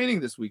spring training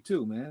this week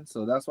too, man.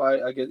 So that's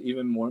why I get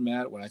even more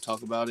mad when I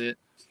talk about it.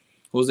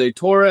 Jose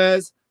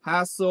Torres,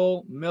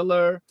 Hassel,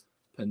 Miller,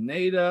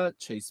 Pineda,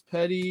 Chase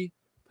Petty,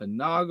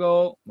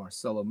 Panago,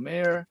 Marcelo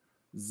Mayer,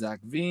 Zach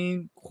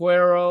Veen,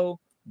 Cuero,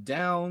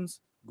 Downs,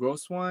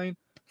 Grosswine,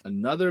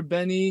 another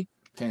Benny,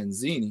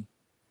 Panzini.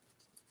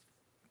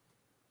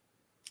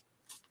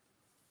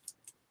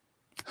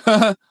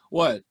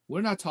 What?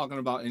 We're not talking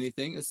about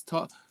anything. It's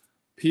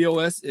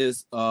POS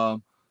is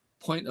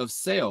point of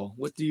sale.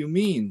 What do you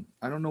mean?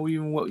 I don't know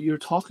even what you're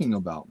talking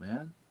about,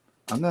 man.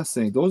 I'm not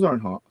saying those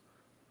aren't hot.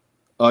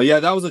 Yeah,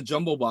 that was a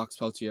jumbo box,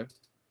 Peltier.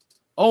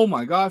 Oh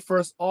my God,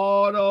 first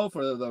auto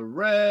for the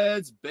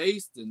Reds.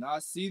 Base, did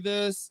not see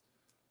this.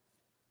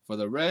 For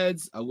the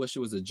Reds, I wish it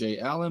was a Jay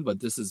Allen, but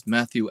this is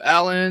Matthew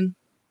Allen.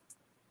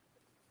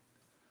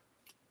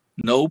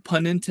 No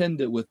pun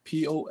intended with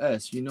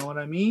POS. You know what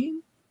I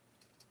mean?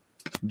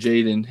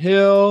 Jaden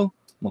Hill,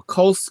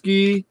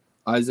 Mikulski,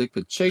 Isaac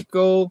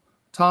Pacheco,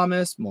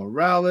 Thomas,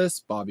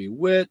 Morales, Bobby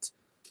Witt,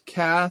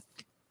 Kath,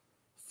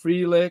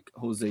 Frelick,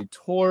 Jose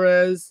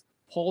Torres,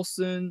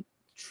 Paulson,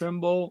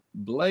 Trimble,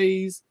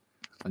 Blaze,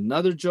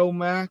 another Joe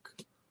Mack,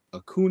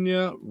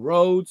 Acuna,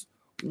 Rhodes.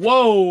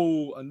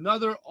 Whoa,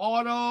 another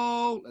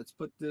auto. Let's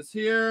put this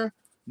here.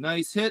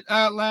 Nice hit,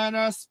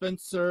 Atlanta.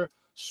 Spencer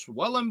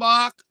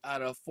Schwellenbach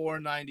out of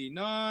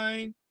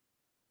 499.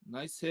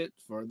 Nice hit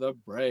for the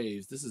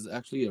Braves. This is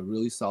actually a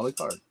really solid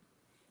card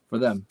for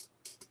them.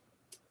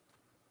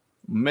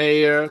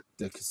 Mayer,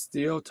 De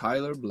Castillo,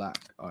 Tyler Black.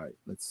 All right,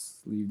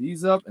 let's leave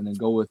these up and then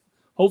go with,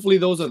 hopefully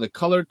those are the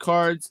colored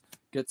cards.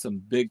 Get some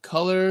big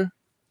color.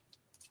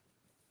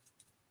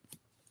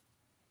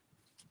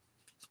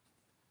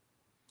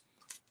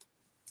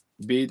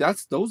 B,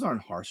 those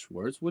aren't harsh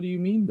words. What do you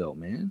mean, Bill,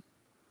 man?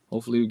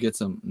 Hopefully we get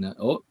some.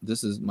 Oh,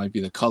 this might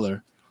be the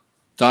color.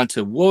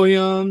 Dante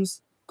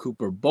Williams,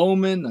 Cooper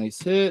Bowman,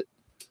 nice hit.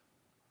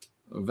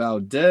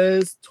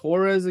 Valdez,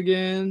 Torres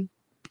again.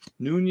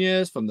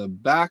 Nunez from the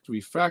back,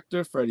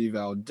 refractor, Freddie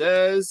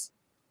Valdez.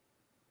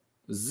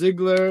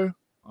 Ziegler.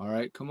 All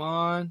right, come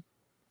on.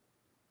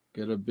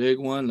 Get a big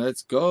one.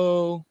 Let's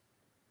go.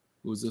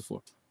 Who's it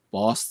for?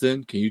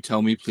 Boston. Can you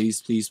tell me,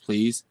 please, please,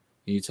 please?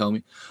 Can you tell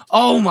me?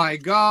 Oh, my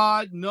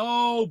God.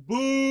 No.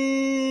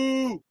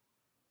 Boo.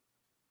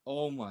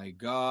 Oh, my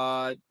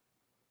God.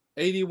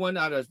 81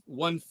 out of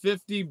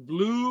 150.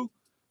 Blue.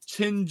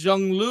 Chin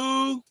Jung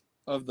Lu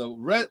of the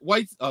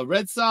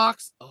Red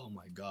Sox. Oh,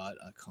 my God.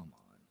 Come on.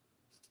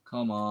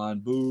 Come on.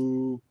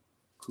 Boo.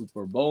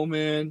 Cooper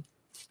Bowman.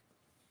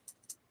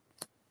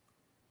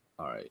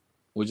 All right.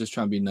 We're just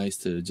trying to be nice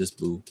to just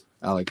boo.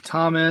 Alec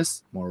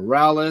Thomas.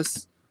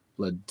 Morales.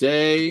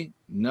 Lede.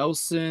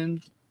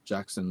 Nelson.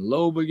 Jackson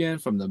Loeb again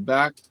from the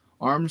back.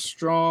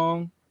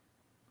 Armstrong.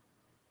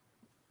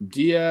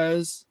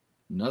 Diaz.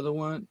 Another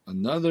one.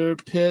 Another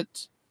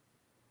Pitt.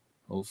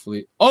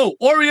 Hopefully. Oh,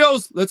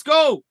 Oreos. Let's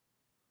go.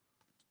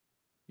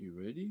 You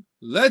ready?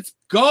 Let's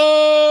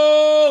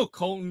go.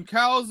 Colton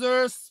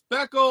Cowser.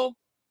 Speckle.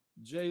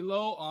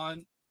 J-Lo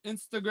on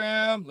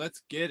Instagram.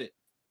 Let's get it.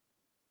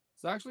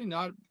 It's actually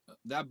not,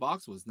 that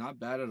box was not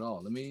bad at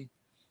all. Let me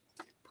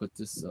put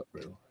this up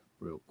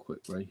real quick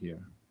right here.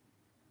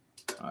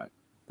 All right.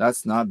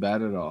 That's not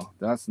bad at all.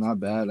 That's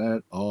not bad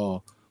at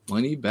all.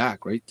 Money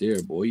back right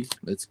there, boy.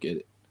 Let's get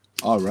it.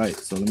 All right.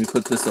 So let me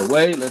put this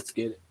away. Let's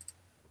get it.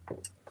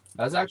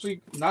 That's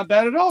actually not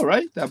bad at all,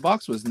 right? That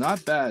box was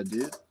not bad,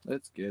 dude.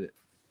 Let's get it.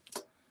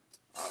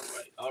 All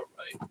right. All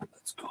right.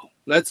 Let's go.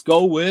 Let's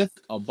go with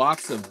a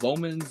box of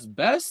Bowman's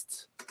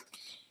Best.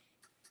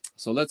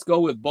 So let's go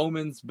with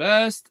Bowman's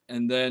best,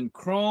 and then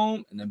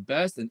Chrome, and then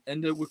best, and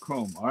end it with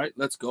Chrome. All right,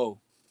 let's go.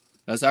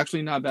 That's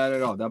actually not bad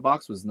at all. That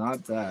box was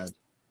not bad.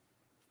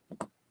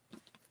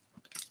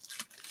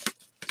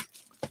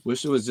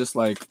 Wish it was just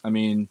like, I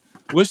mean,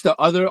 wish the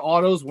other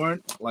autos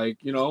weren't like,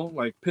 you know,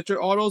 like pitcher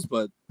autos,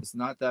 but it's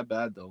not that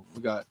bad though.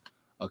 We got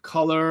a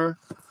color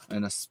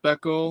and a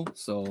speckle,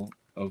 so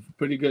a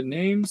pretty good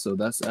name, so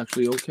that's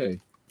actually okay.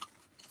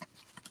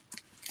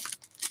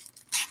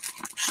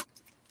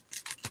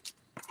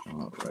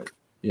 All right.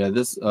 Yeah,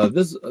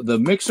 the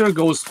mixer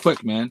goes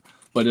quick, man.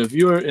 But if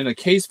you're in a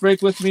case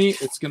break with me,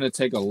 it's gonna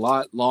take a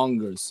lot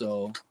longer.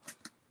 So,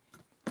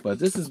 but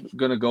this is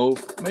gonna go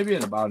maybe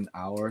in about an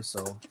hour.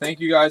 So, thank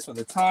you guys for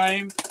the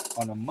time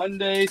on a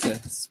Monday to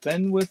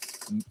spend with,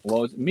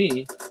 well,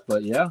 me.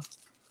 But yeah,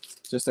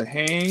 just to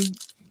hang,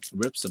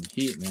 rip some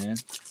heat, man.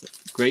 It's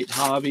a great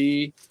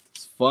hobby.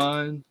 It's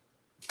fun.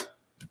 I'm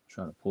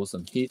trying to pull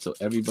some heat so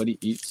everybody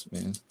eats,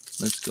 man.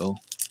 Let's go.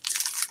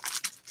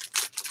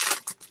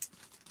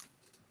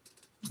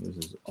 This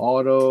is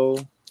auto.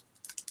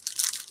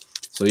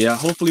 So yeah,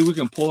 hopefully we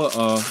can pull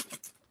a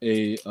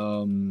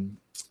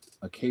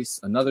case,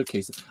 another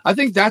case. I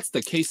think that's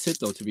the case hit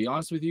though. To be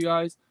honest with you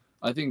guys,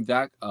 I think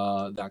that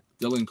that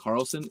Dylan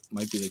Carlson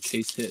might be the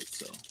case hit.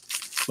 So,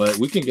 but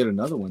we can get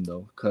another one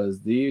though,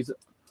 because these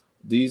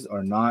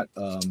are not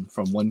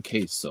from one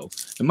case. So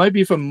it might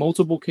be from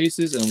multiple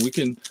cases, and we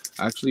can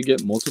actually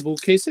get multiple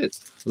case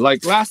hits.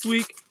 Like last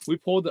week, we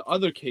pulled the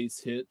other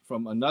case hit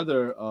from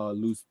another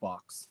loose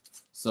box.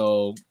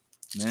 So,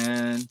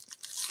 man,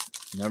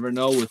 never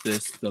know with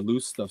the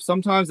loose stuff.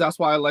 Sometimes that's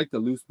why I like the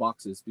loose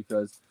boxes,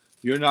 because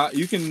you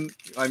can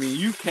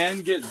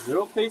get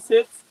 0 case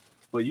hits,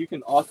 but you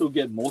can also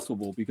get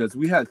multiple, because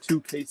we had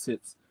 2 case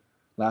hits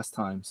last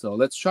time. So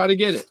let's try to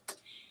get it.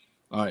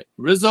 All right,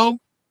 Rizzo,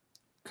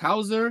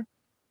 Cowser,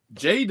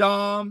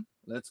 J-Dom.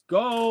 Let's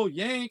go,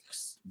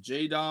 Yanks.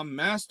 J-Dom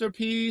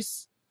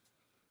masterpiece.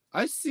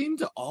 I seem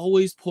to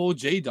always pull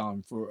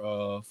J-Dom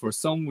for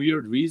some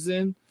weird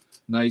reason.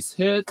 Nice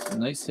hit.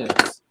 Nice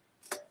hits.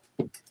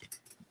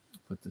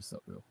 Put this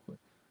up real quick.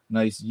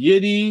 Nice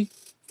Yiddy.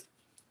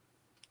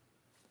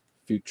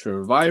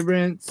 Future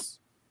Vibrance.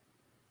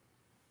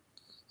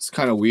 It's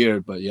kind of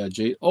weird, but yeah,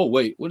 oh,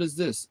 wait. What is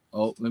this?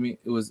 Oh, it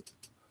was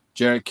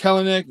Jared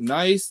Kelenic.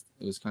 Nice.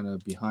 It was kind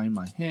of behind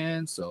my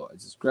hand, so I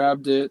just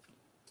grabbed it.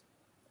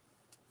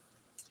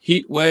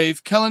 Heat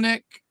Wave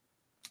Kelenic.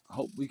 I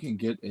hope we can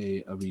get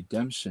a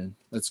redemption.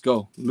 Let's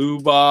go.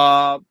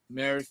 Lubob,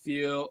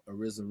 Merrifield,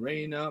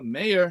 Arizarena,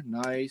 Mayer,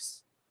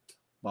 nice.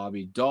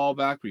 Bobby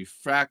Dahlback,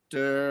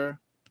 Refractor.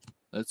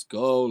 Let's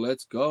go.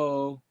 Let's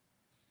go.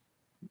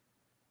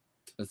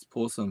 Let's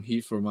pull some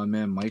heat for my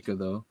man Micah,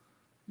 though.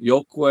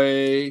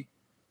 Yokwe,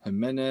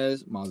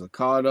 Jimenez,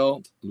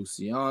 Mazzucato,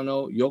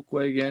 Luciano,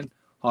 Yokwe again,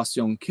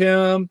 Ha-Seong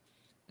Kim,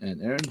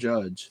 and Aaron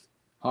Judge.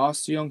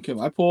 Ha-Seong Kim.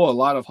 I pull a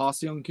lot of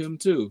Ha-Seong Kim,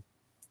 too.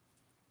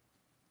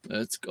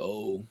 Let's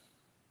go.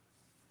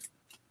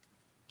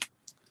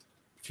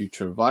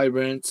 Future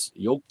Vibrance,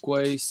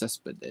 Yokwe,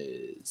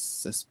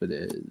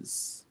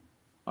 Cespedes.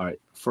 All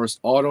right, first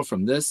auto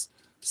from this.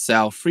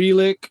 Sal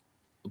Frelick,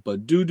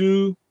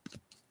 Badudu,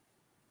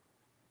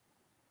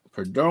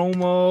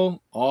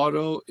 Perdomo.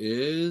 Auto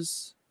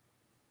is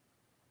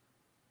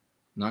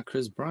not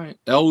Chris Bryant.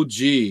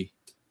 LG.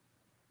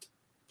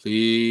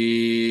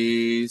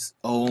 Please.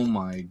 Oh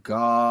my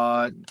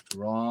God.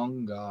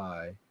 Wrong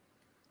guy.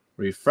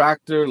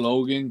 Refractor,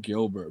 Logan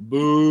Gilbert.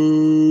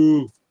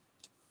 Boo.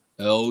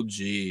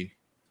 LG.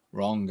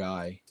 Wrong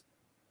guy.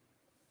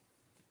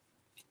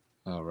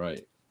 All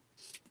right.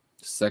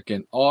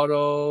 Second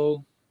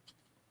auto.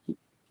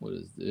 What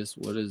is this?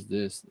 What is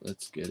this?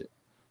 Let's get it.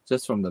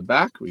 Just from the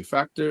back.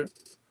 Refractor.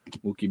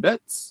 Mookie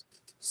Betts.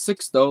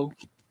 Sixto.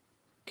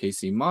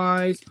 Casey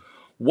Mize.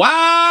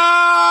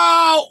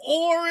 Wow!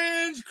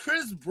 Orange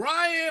Chris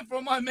Bryant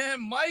from my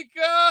man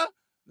Micah.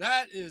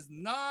 That is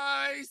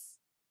nice.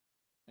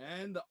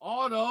 And the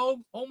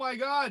auto. Oh my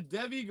God.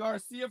 Devi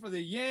Garcia for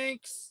the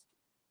Yanks.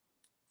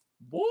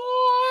 Boy,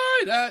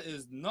 that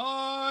is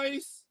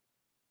nice.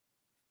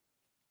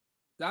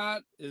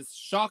 That is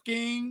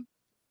shocking.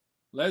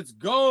 Let's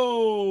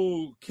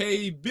go.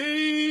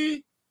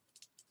 KB.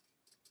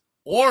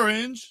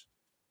 Orange.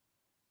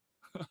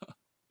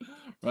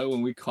 Right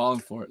when we call him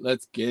for it.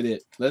 Let's get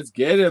it. Let's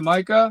get it,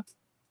 Micah.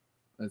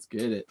 Let's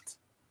get it.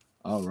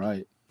 All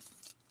right.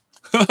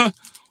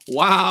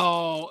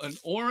 Wow. An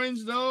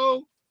orange,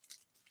 though?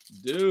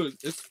 Dude,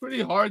 it's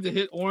pretty hard to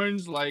hit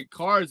orange like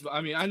cards. But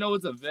I mean, I know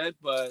it's a vet,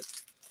 but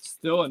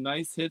still a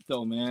nice hit,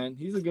 though, man.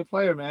 He's a good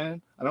player,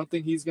 man. I don't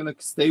think he's going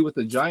to stay with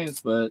the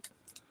Giants, but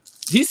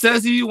he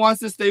says he wants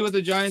to stay with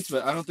the Giants,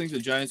 but I don't think the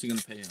Giants are going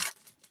to pay him.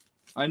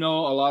 I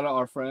know a lot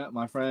of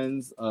my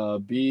friends,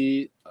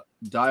 B,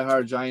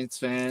 diehard Giants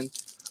fan.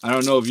 I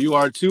don't know if you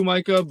are too,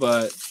 Micah,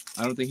 but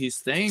I don't think he's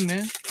staying,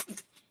 man.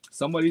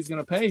 Somebody's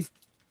going to pay.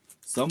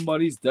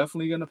 Somebody's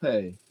definitely going to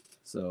pay.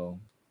 So,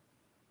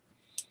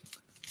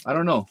 I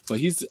don't know. But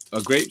he's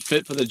a great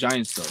fit for the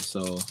Giants, though.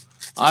 So,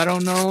 I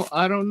don't know.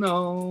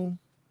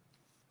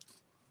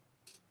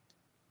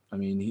 I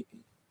mean,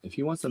 if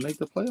he wants to make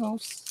the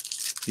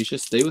playoffs, he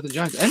should stay with the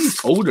Giants. And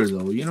he's older,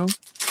 though, you know?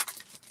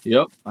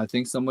 Yep, I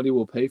think somebody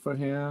will pay for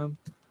him.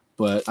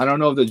 But I don't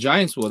know if the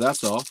Giants will,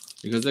 that's all.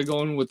 Because they're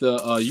going with the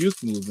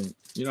youth movement.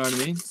 You know what I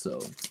mean?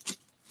 So,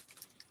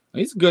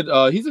 he's good.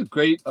 He's a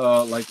great,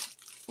 like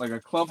a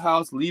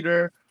clubhouse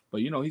leader.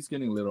 But, you know, he's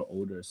getting a little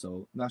older.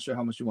 So, not sure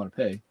how much you want to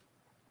pay.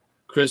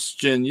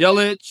 Christian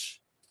Yelich,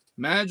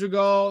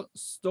 Madrigal,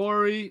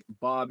 Story,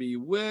 Bobby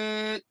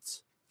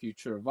Witt,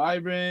 Future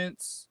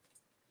Vibrance.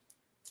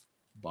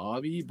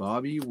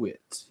 Bobby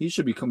Witt. He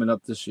should be coming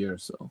up this year,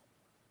 so.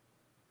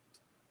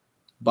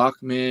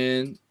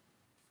 Bachman,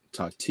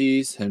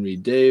 Tatis, Henry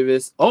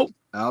Davis. Oh,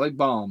 Alec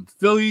Baum.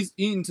 Phillies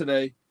eating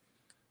today.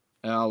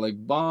 Alec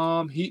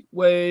Baum, Heat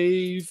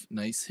Wave.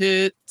 Nice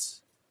hit.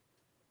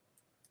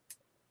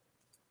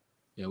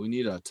 Yeah, we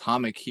need an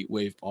Atomic Heat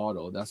Wave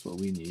auto. That's what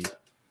we need.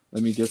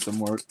 Let me get some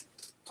more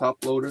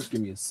top loaders.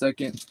 Give me a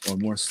second. Or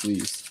more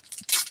sleeves.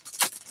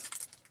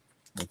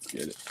 Let's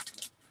get it.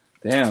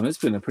 Damn, it's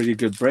been a pretty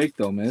good break,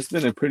 though, man. It's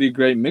been a pretty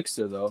great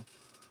mixer, though.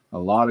 A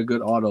lot of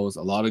good autos.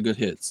 A lot of good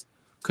hits.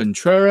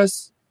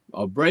 Contreras,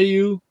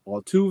 Abreu,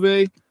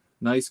 Altuve.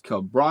 Nice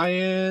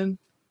Cabrian.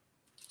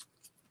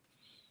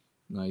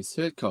 Nice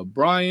hit,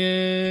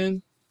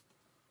 Cabrian.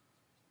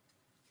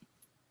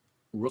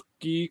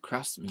 Rookie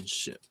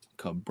craftsmanship,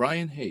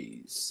 Cabrian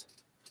Hayes.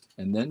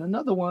 And then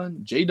another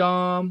one,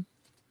 J-Dom.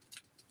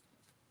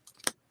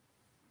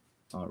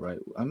 All right,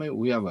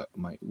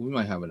 we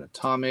might have an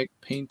Atomic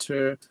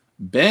Painter,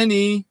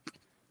 Benny,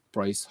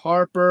 Bryce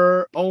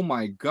Harper. Oh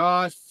my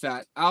God,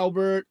 Fat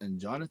Albert and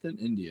Jonathan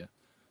India.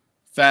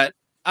 Fat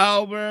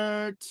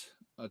Albert,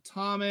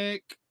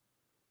 Atomic.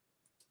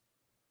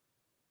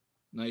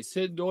 Nice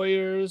hit,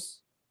 Doyers.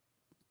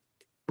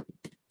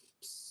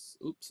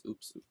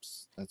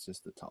 Oops. That's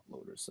just the top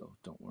loader, so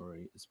don't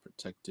worry. It's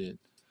protected.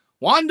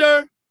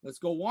 Wander. Let's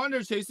go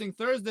Wander chasing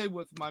Thursday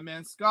with my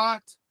man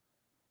Scott.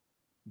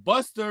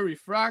 Buster,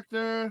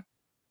 Refractor.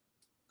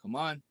 Come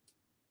on.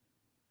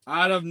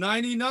 Out of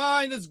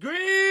 99, it's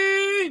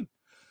green.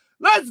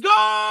 Let's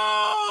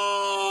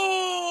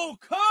go!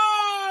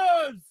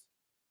 Cubs!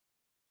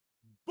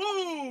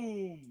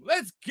 Boom!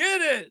 Let's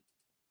get it!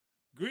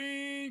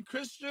 Green,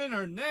 Christian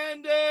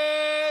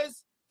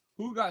Hernandez.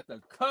 Who got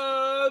the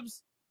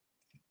Cubs?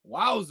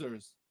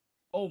 Wowzers.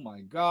 Oh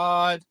my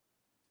God.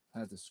 I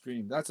had to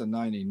scream. That's a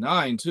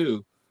 99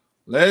 too.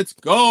 Let's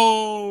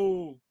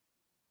go.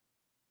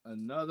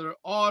 Another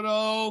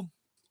auto.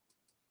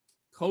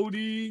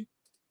 Cody,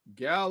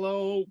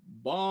 Gallo,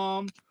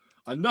 Bomb.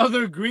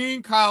 Another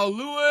green, Kyle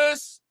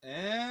Lewis.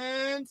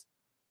 And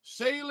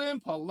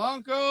Shaylin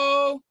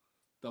Polanco.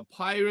 The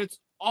Pirates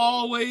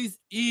always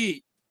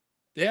eat.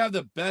 They have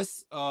the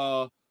best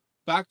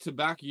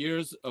back-to-back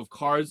years of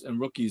cards and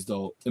rookies,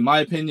 though. In my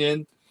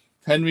opinion,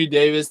 Henry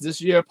Davis this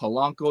year,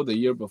 Polanco the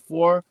year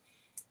before.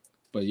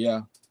 But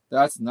yeah,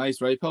 that's nice,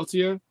 right,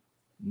 Peltier?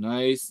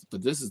 Nice.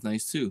 But this is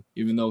nice, too,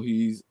 even though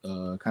he's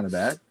kind of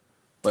bad.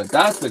 But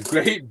that's the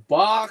great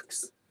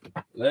box.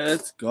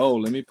 Let's go.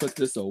 Let me put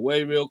this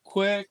away real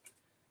quick.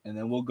 And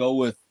then we'll go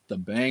with the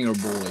banger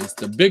boys,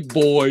 the big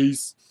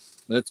boys.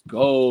 Let's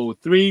go.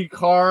 3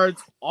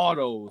 cards,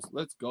 autos.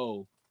 Let's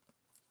go.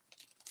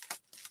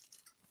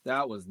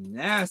 That was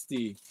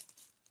nasty.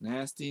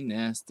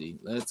 Nasty.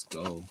 Let's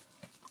go.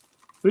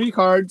 3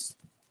 cards,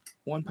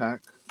 1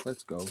 pack.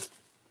 Let's go. All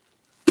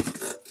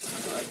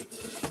right.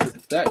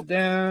 Put that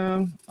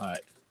down.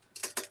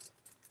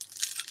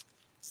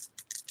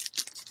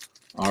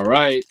 All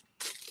right.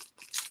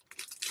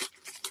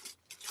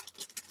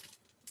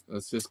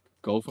 Let's just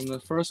go from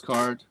the first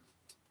card.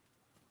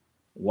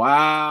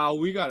 Wow,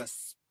 we got a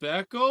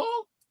speckle.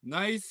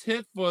 Nice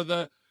hit for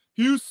the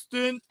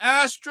Houston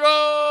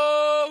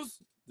Astros.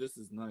 This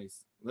is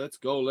nice. Let's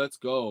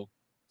go.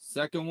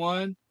 Second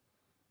one.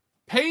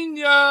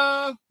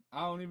 Pena. I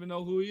don't even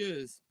know who he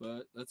is,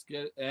 but let's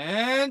get it.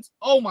 And,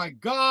 oh my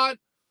God,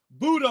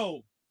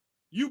 Budo.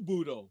 You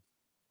Budo.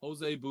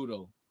 Jose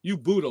Budo. You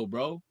Budo,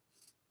 bro.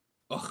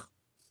 Ugh.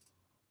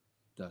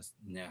 That's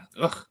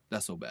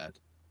so bad.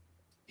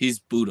 He's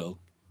Budo.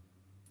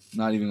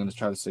 Not even going to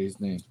try to say his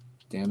name.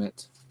 Damn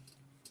it.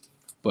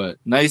 But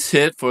nice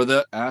hit for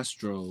the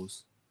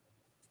Astros.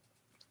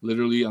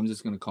 Literally, I'm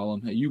just going to call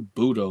him, hey, you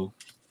Budo.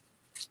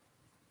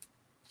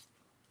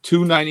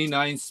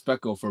 $2.99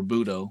 speckle for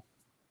Budo.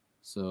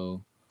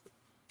 So,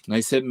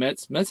 nice hit,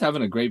 Mets. Mets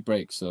having a great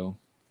break, so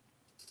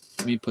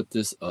let me put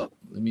this up.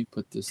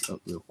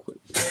 Real quick.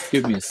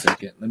 Give me a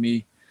second. Let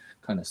me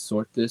kind of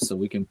sort this so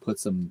we can put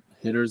some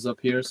hitters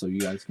up here so you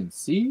guys can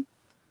see.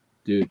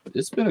 Dude,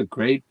 it's been a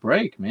great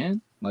break,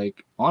 man.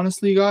 Like,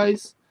 honestly,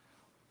 guys,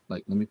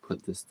 like, let me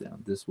put this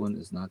down. This one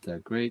is not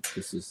that great.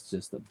 This is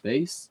just a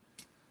base.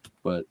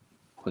 But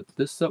put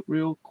this up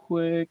real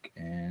quick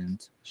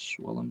and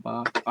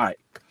Schwellenbach. All right.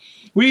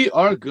 We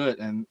are good.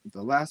 And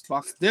the last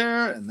box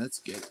there, and let's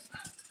get it.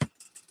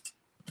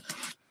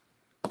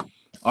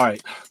 All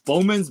right.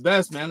 Bowman's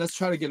Best, man. Let's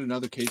try to get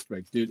another case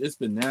break. Dude, it's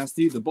been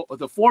nasty. The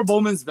 3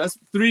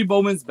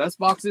 Bowman's Best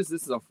boxes.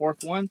 This is our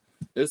 4th one.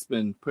 It's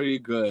been pretty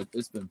good.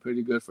 It's been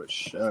pretty good for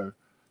sure.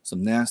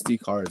 Some nasty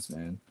cards,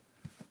 man.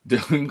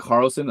 Dylan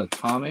Carlson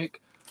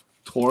Atomic,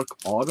 Torque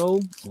Auto.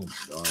 Oh my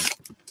god,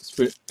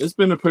 it's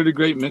been a pretty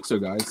great mixer,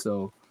 guys.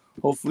 So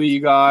hopefully you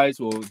guys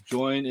will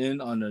join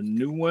in on a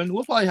new one.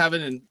 We'll probably have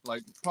it in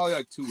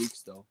probably 2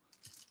 weeks though,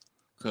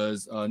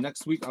 because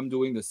next week I'm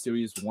doing the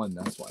Series 1.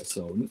 That's why.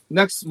 So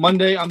next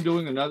Monday I'm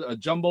doing a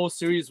Jumbo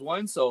Series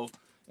 1. So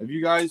if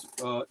you guys,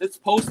 it's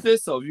posted.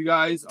 So if you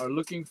guys are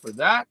looking for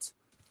that,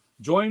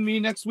 join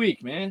me next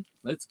week, man.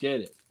 Let's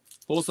get it.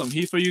 Pull some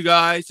heat for you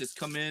guys. Just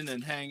come in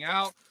and hang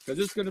out, because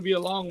it's going to be a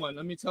long one.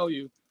 Let me tell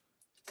you.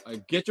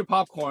 Get your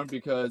popcorn,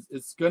 because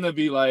it's going to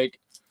be like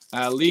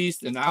at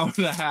least an hour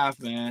and a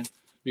half, man.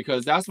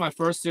 Because that's my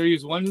first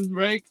Series 1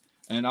 break.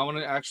 And I want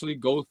to actually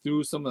go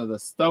through some of the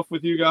stuff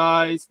with you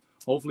guys.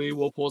 Hopefully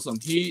we'll pull some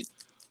heat.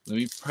 Let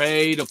me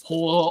pray to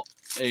pull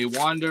a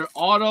Wander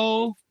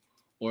Auto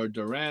or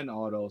Durant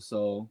Auto.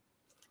 So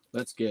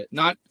let's get,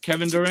 not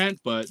Kevin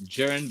Durant, but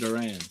Jaren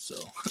Durant. So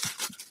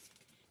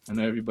I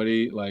know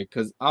everybody,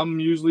 because I'm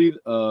usually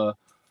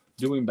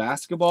doing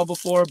basketball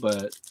before,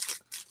 but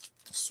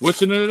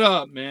switching it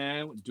up,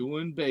 man.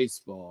 Doing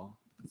baseball.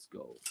 Let's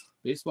go.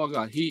 Baseball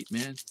got heat,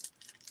 man.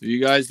 If you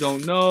guys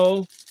don't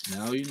know,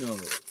 now you know.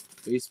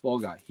 Baseball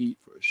got heat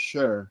for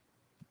sure.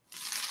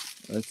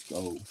 Let's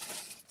go.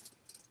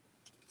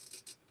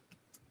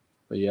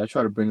 But yeah, I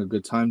try to bring a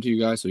good time to you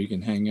guys so you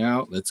can hang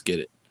out. Let's get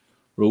it.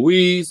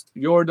 Ruiz,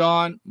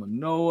 Jordan,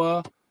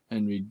 Manoah,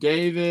 Henry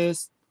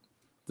Davis,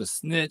 The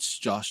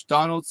Snitch, Josh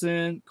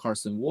Donaldson,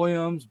 Carson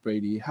Williams,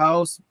 Brady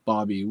House,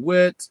 Bobby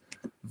Witt,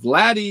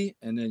 Vladdy,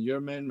 and then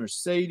your man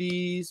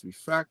Mercedes,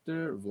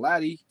 Refractor,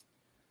 Vladdy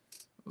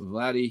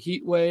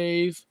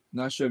Heatwave.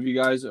 Not sure if you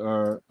guys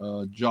are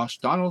Josh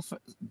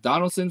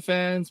Donaldson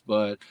fans,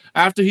 but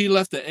after he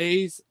left the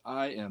A's,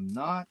 I am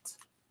not.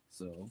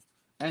 So,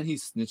 and he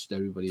snitched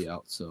everybody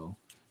out. So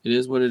it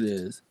is what it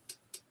is.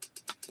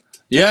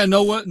 Yeah,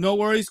 no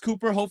worries,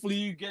 Cooper. Hopefully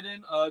you get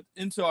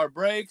into our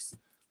breaks.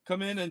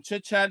 Come in and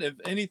chit chat. If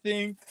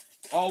anything,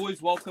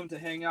 always welcome to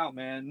hang out,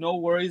 man. No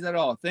worries at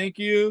all. Thank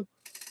you.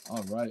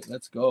 All right,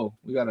 let's go.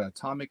 We got an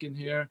Atomic in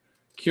here.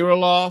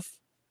 Kirilov,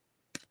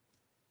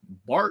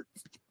 Bart,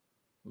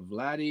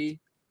 Vladdy,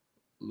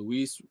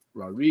 Luis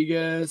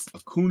Rodriguez,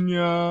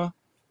 Acuna,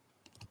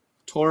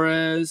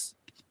 Torres,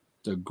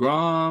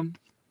 DeGrom,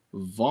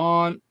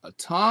 Vaughn,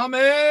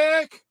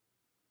 Atomic,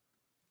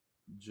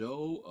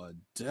 Joe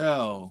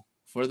Adele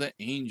for the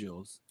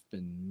Angels.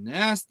 Been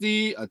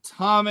nasty.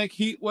 Atomic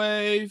Heat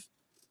Wave.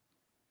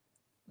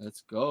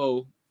 Let's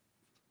go.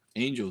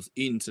 Angels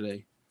eating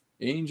today.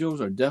 Angels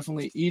are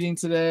definitely eating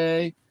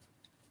today.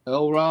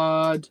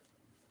 Elrod.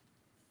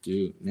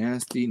 Dude,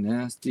 nasty.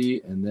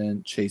 And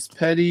then Chase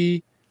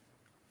Petty.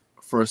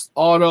 First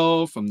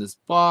auto from this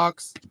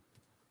box.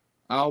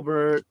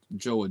 Albert.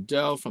 Joe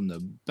Adele from the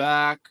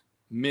back.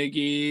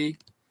 Miggy.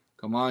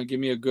 Come on, give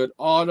me a good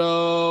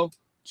auto.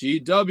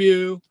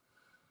 GW.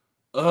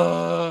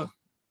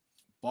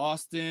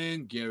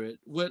 Boston. Garrett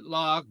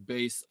Whitlock.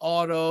 Base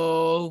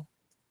auto.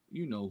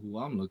 You know who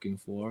I'm looking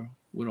for.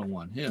 We don't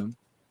want him.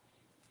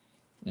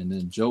 And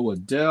then Joe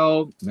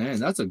Adele. Man,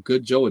 that's a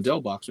good Joe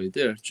Adele box right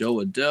there. Joe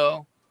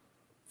Adele.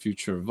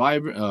 Future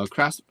Vibrant.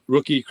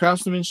 Rookie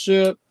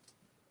Craftsmanship.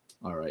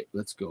 All right,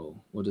 let's go.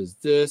 What is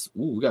this?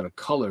 Ooh, we got a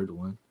colored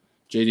one.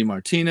 JD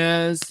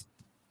Martinez.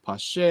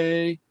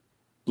 Pache.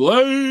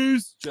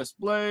 Blaze. Just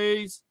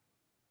Blaze.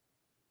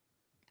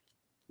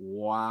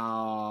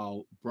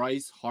 Wow.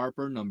 Bryce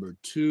Harper, number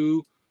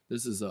 2.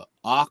 This is a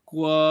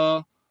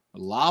Aqua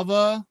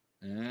Lava.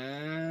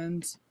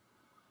 And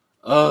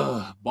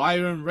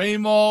Byron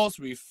Ramos,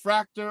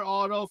 Refractor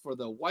Auto for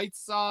the White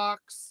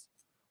Sox.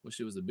 Wish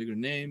it was a bigger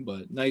name,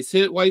 but nice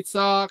hit, White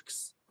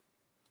Sox.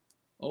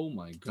 Oh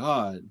my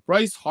God.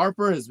 Bryce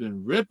Harper has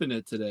been ripping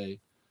it today.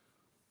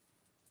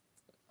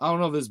 I don't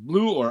know if it's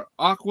blue or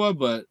aqua,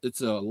 but it's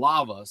a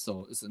lava,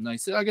 so it's a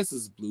nice hit. I guess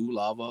it's blue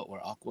lava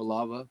or aqua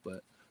lava,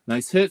 but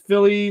nice hit,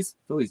 Phillies.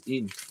 Phillies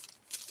eating.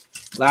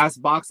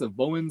 Last box of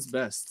Bowman's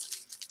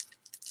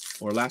Best,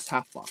 or last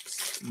half box.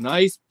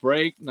 Nice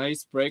break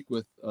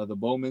with the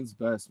Bowman's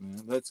Best,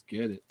 man. Let's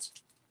get it.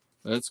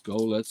 Let's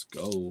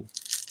go.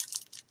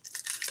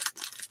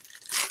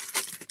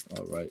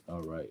 All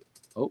right.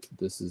 Oh,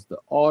 this is the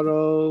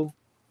auto.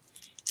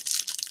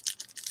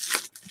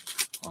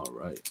 All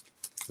right.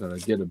 Gotta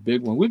get a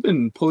big one. We've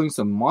been pulling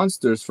some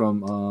monsters from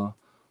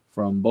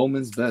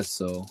Bowman's Best,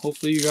 so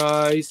hopefully you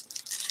guys.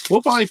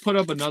 We'll probably put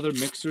up another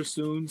mixer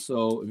soon,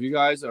 so if you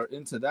guys are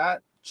into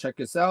that, check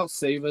us out.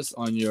 Save us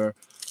on your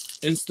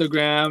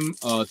Instagram,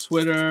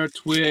 Twitter,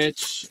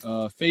 Twitch,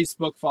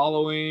 Facebook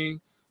following,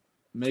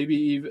 maybe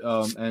even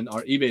and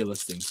our eBay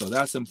listing. So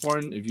that's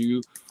important if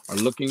you are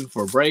looking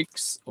for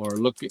breaks or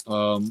looking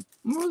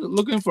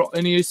for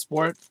any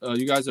sport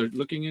you guys are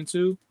looking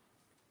into.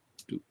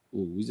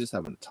 Ooh, we just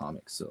have an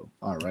atomic, so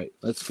all right,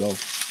 let's go.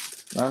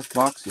 Last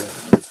box, yeah,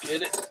 let's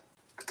get it.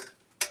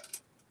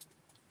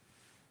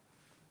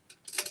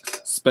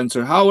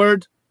 Spencer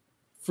Howard,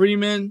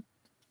 Freeman,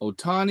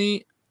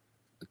 Otani,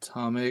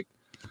 Atomic,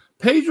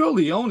 Pedro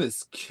Leon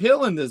is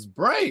killing this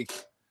break.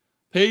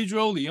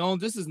 Pedro Leon,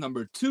 this is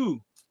number 2.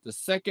 The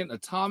second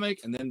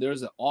atomic, and then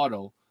there's an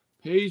auto.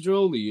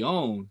 Pedro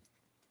Leon.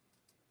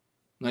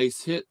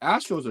 Nice hit.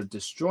 Astros are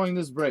destroying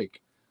this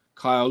break.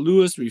 Kyle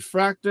Lewis,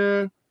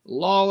 refractor.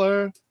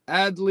 Lawler,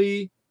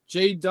 Adley,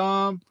 J.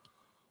 Dom,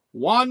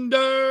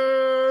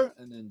 Wander,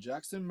 and then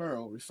Jackson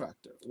Merrill,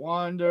 refractor.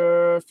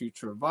 Wander,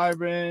 Future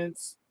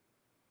Vibrance,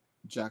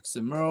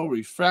 Jackson Merrill,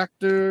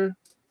 refractor.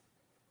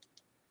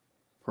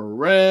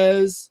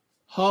 Perez,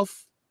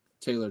 Huff,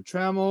 Taylor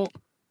Trammell.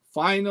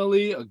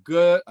 Finally,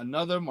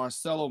 another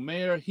Marcelo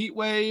Mayer heat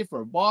wave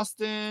for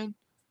Boston.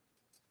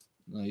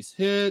 Nice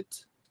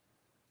hit.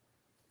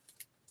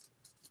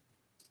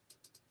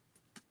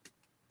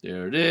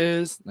 There it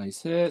is.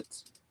 Nice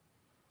hit.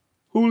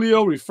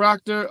 Julio,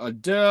 refractor.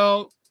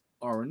 Adele,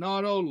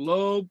 Arenado,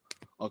 Loeb,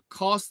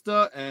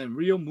 Acosta, and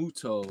Real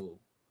Muto.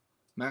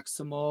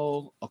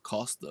 Maximo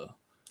Acosta.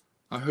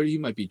 I heard he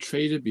might be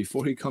traded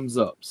before he comes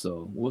up,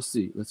 so we'll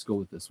see. Let's go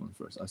with this one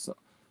first.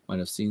 Might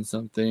have seen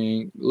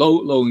something.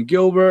 Logan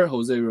Gilbert,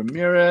 Jose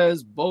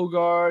Ramirez,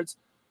 Bogarts,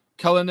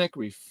 Kelenic,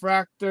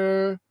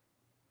 refractor,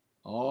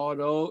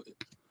 auto.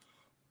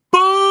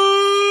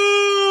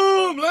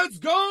 Boom! Let's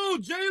go,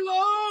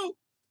 J-Lo!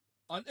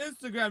 On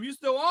Instagram, you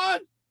still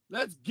on?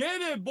 Let's get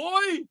it,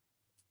 boy!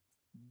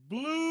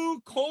 Blue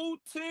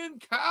Colton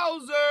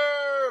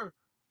Cowser!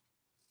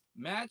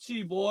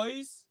 Matchy,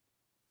 boys.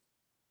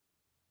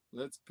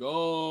 Let's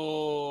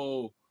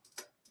go.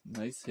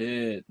 Nice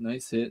hit.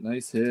 Nice hit.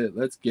 Nice hit.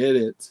 Let's get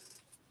it.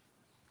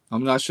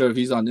 I'm not sure if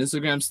he's on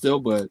Instagram still,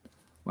 but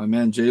my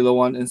man J-Lo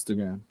on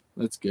Instagram.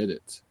 Let's get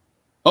it.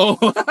 Oh,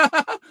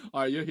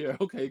 all right, you're here.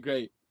 Okay,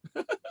 great.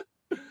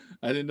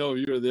 I didn't know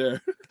you were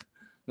there.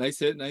 Nice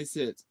hit. Nice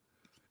hit.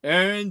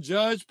 Aaron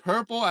Judge,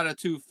 purple out of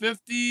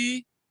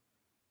 250.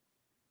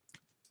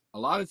 A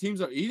lot of teams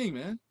are eating,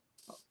 man.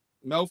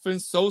 Melvin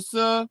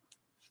Sosa,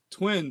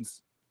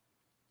 Twins.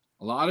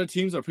 A lot of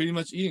teams are pretty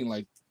much eating.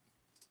 Like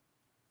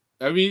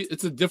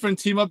it's a different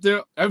team up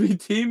there. Every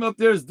team up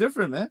there is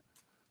different, man.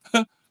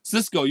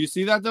 Cisco, you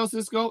see that though,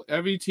 Cisco?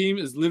 Every team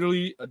is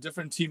literally a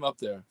different team up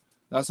there.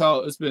 That's how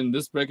it's been.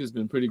 This break has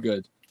been pretty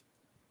good.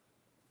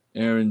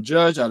 Aaron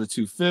Judge out of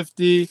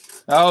 250.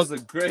 That was a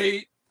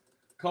great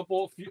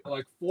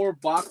like 4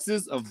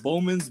 boxes of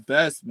Bowman's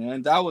best,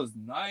 man. That was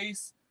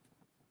nice.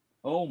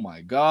 Oh my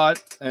God.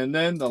 And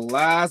then the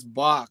last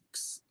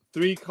box.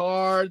 3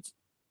 cards,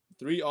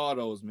 3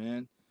 autos,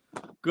 man.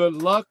 Good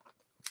luck.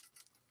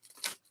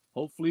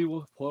 Hopefully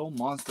we'll pull a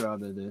monster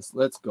out of this.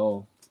 Let's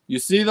go. You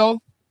see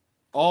though?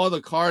 All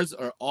the cards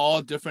are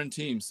all different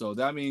teams. So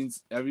that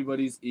means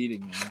everybody's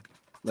eating, man.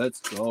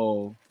 Let's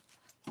go.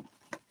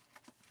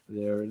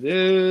 There it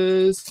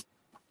is.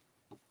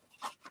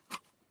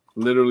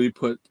 Literally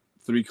put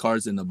 3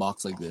 cards in the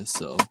box like this.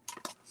 So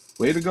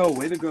way to go.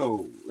 Way to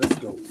go. Let's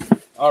go.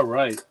 All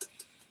right.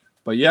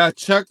 But yeah,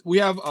 check. We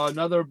have a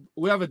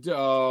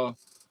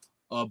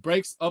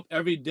breaks up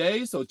every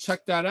day. So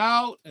check that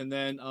out. And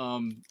then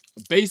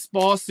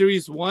Baseball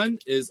Series 1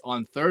 is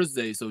on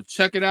Thursday. So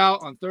check it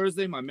out on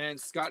Thursday. My man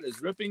Scott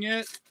is ripping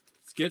it.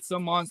 Let's get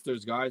some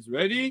monsters, guys.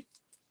 Ready?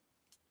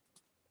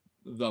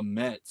 The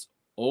Mets.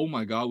 Oh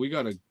my God, we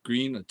got a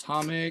green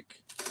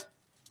atomic.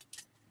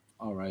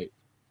 All right.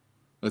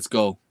 Let's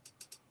go.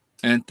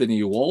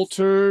 Anthony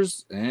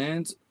Walters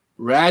and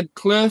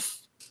Radcliffe.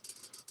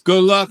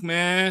 Good luck,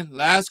 man.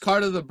 Last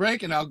card of the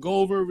break, and I'll go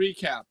over a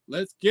recap.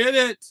 Let's get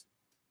it.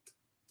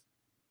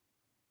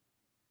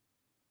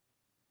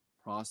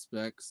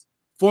 Prospects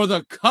for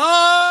the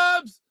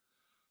Cubs.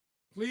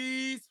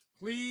 Please,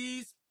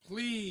 please,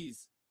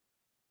 please.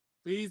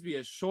 Please be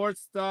a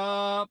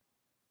shortstop.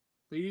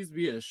 Please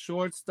be a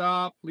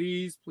shortstop.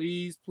 Please,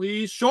 please,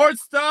 please.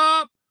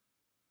 Shortstop.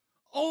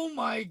 Oh,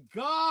 my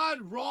God.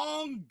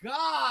 Wrong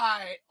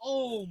guy.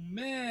 Oh,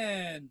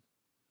 man.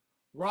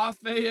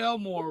 Rafael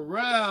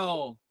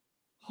Morel.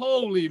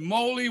 Holy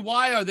moly.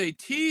 Why are they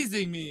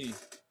teasing me?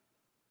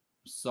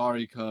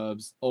 Sorry,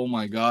 Cubs. Oh,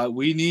 my God.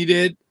 We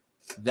needed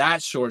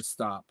that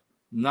shortstop,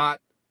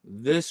 not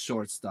this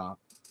shortstop.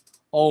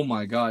 Oh,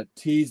 my God.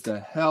 Teased the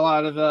hell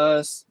out of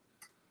us.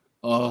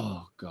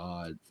 Oh,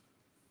 God.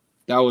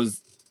 That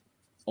was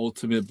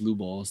ultimate blue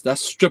balls.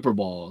 That's stripper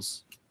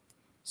balls.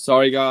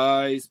 Sorry,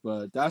 guys,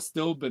 but that's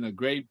still been a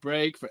great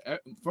break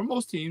for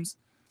most teams.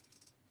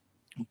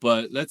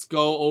 But let's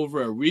go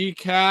over a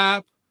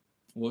recap.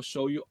 We'll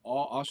show you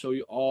all. I'll show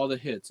you all the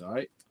hits. All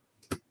right,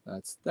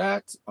 that's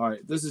that. All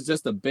right, this is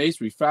just the base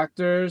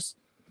refractors,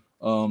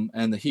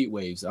 and the heat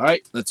waves. All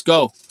right, let's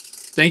go.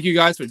 Thank you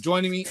guys for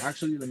joining me.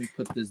 Actually, let me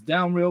put this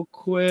down real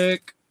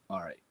quick. All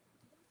right.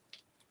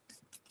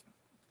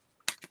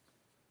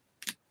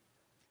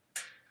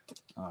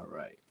 All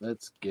right,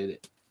 let's get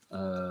it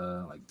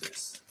like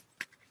this.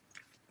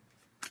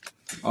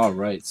 All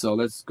right, so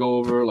let's go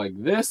over like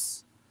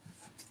this.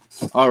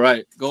 All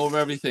right, go over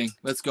everything.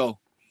 Let's go.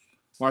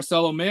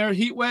 Marcelo Mayer,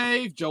 heat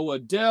wave. Joe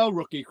Adell,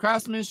 rookie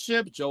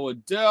craftsmanship. Joe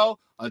Adell,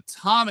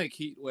 atomic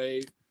heat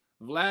wave.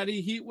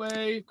 Vladdy, heat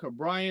wave.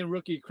 Cabrian,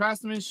 rookie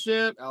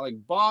craftsmanship. Alec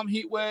Baum,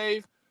 heat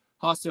wave.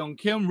 Ha-Seong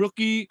Kim,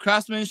 rookie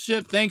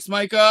craftsmanship. Thanks,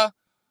 Micah.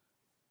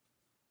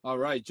 All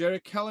right,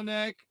 Jarek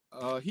Kelenic,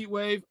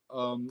 Heatwave,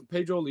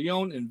 Pedro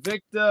Leon,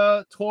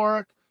 Invicta,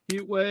 Torque,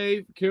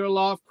 Heatwave,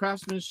 Kirilov,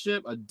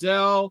 craftsmanship,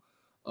 Adele,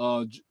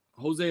 Jose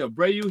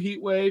Abreu,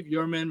 Heatwave,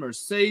 Yerman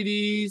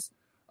Mercedes,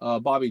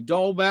 Bobby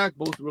Dolbach,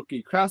 both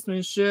rookie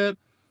craftsmanship,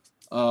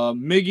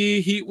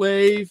 Miggy,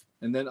 Heatwave,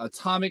 and then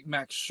Atomic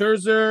Max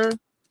Scherzer,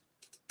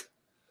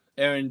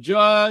 Aaron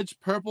Judge,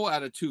 purple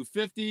out of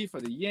 250 for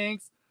the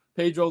Yanks,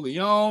 Pedro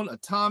Leon,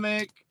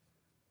 Atomic,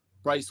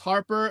 Bryce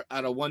Harper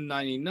out of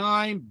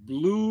 199,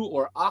 blue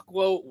or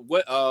aqua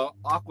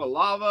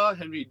lava,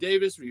 Henry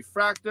Davis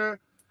refractor,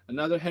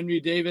 another Henry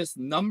Davis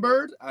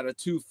numbered out of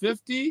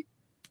 250,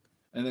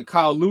 and then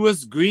Kyle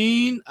Lewis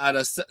green out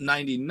of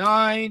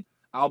 99,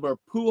 Albert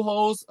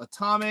Pujols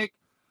atomic,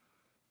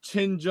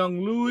 Chin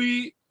Jung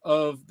Louis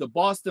of the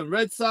Boston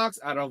Red Sox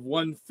out of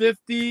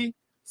 150,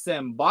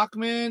 Sam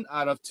Bachman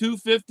out of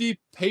 250,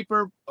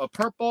 paper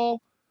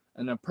purple,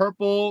 and a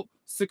purple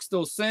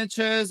Sixto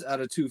Sanchez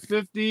out of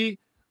 250,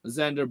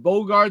 Xander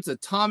Bogaerts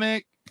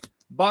atomic,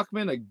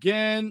 Bachman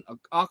again,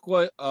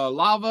 aqua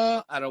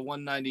lava out of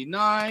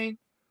 199,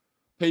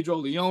 Pedro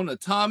Leon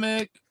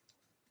atomic,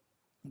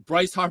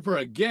 Bryce Harper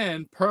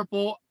again,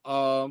 purple,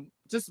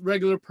 just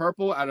regular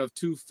purple out of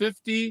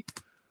 250,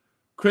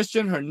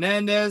 Christian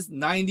Hernandez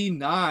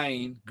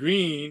 99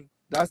 green.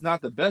 That's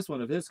not the best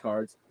one of his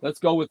cards. Let's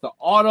go with the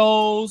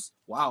autos.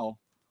 Wow,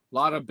 a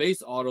lot of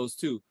base autos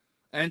too.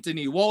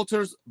 Anthony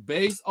Walters,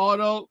 base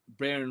auto.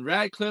 Baron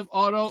Radcliffe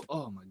auto.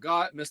 Oh my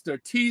God.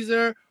 Mr.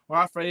 Teaser,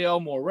 Rafael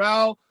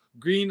Morel,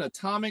 green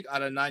atomic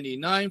out of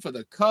 99 for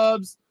the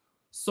Cubs.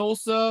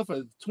 Sosa for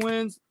the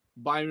Twins.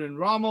 Byron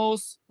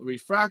Ramos,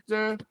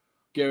 refractor.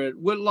 Garrett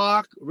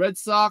Whitlock, Red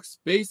Sox,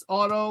 base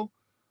auto.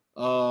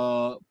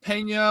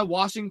 Pena,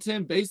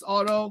 Washington, base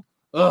auto.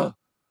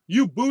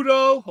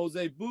 Budo,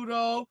 Jose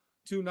Budo,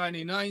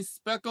 299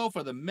 Speckle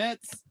for the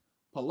Mets.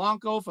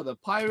 Polanco for the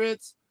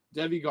Pirates.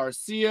 Devi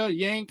Garcia,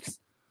 Yanks,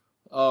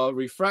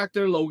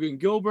 refractor, Logan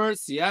Gilbert,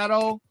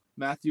 Seattle,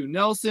 Matthew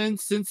Nelson,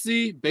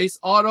 Cincy, base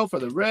auto for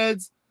the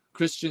Reds,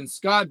 Christian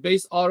Scott,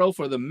 base auto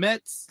for the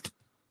Mets,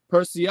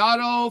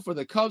 Perciado for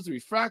the Cubs,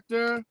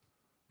 refractor,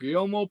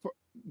 Guillermo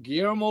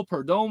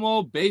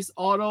Perdomo, base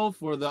auto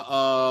for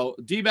the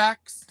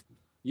D-backs,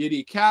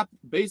 Yiddy Cap,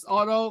 base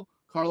auto,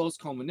 Carlos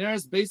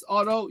Colmenares, base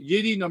auto,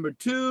 Yiddy number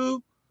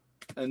 2,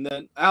 and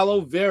then Aloe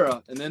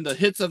Vera, and then the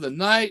hits of the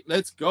night.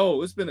 Let's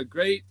go. It's been a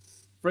great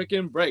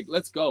freaking break.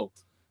 Let's go.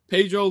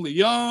 Pedro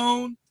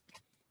Leon,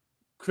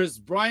 Chris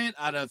Bryant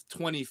out of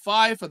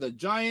 25 for the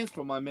Giants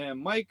for my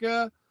man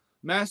Micah.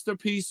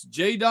 Masterpiece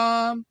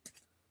J-Dom,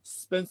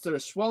 Spencer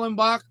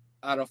Schwellenbach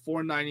out of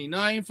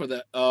 499 for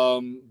the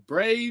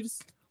Braves.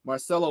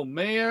 Marcelo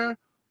Mayer,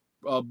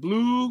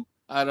 blue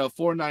out of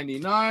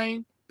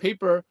 499.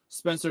 Paper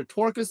Spencer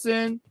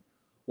Torkelson.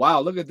 Wow,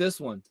 look at this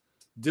one.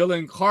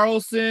 Dylan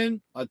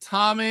Carlson,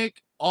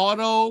 atomic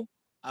auto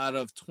out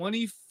of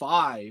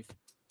 25.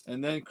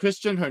 And then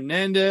Christian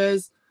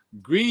Hernandez,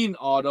 green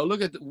auto.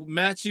 Look at the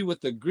matchy with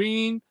the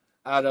green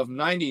out of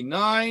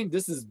 99.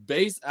 This is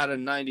base out of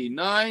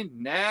 99.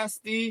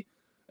 Nasty.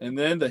 And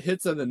then the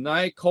hits of the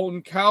night,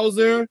 Colton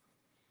Cowser.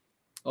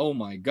 Oh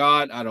my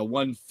God, out of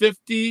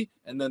 150.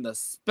 And then the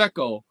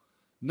Speckle.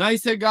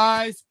 Nice hit,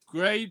 guys.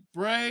 Great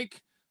break.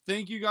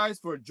 Thank you guys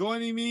for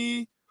joining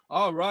me.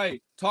 All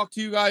right. Talk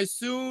to you guys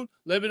soon.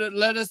 Let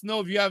us know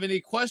if you have any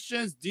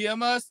questions.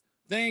 DM us.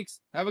 Thanks.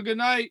 Have a good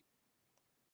night.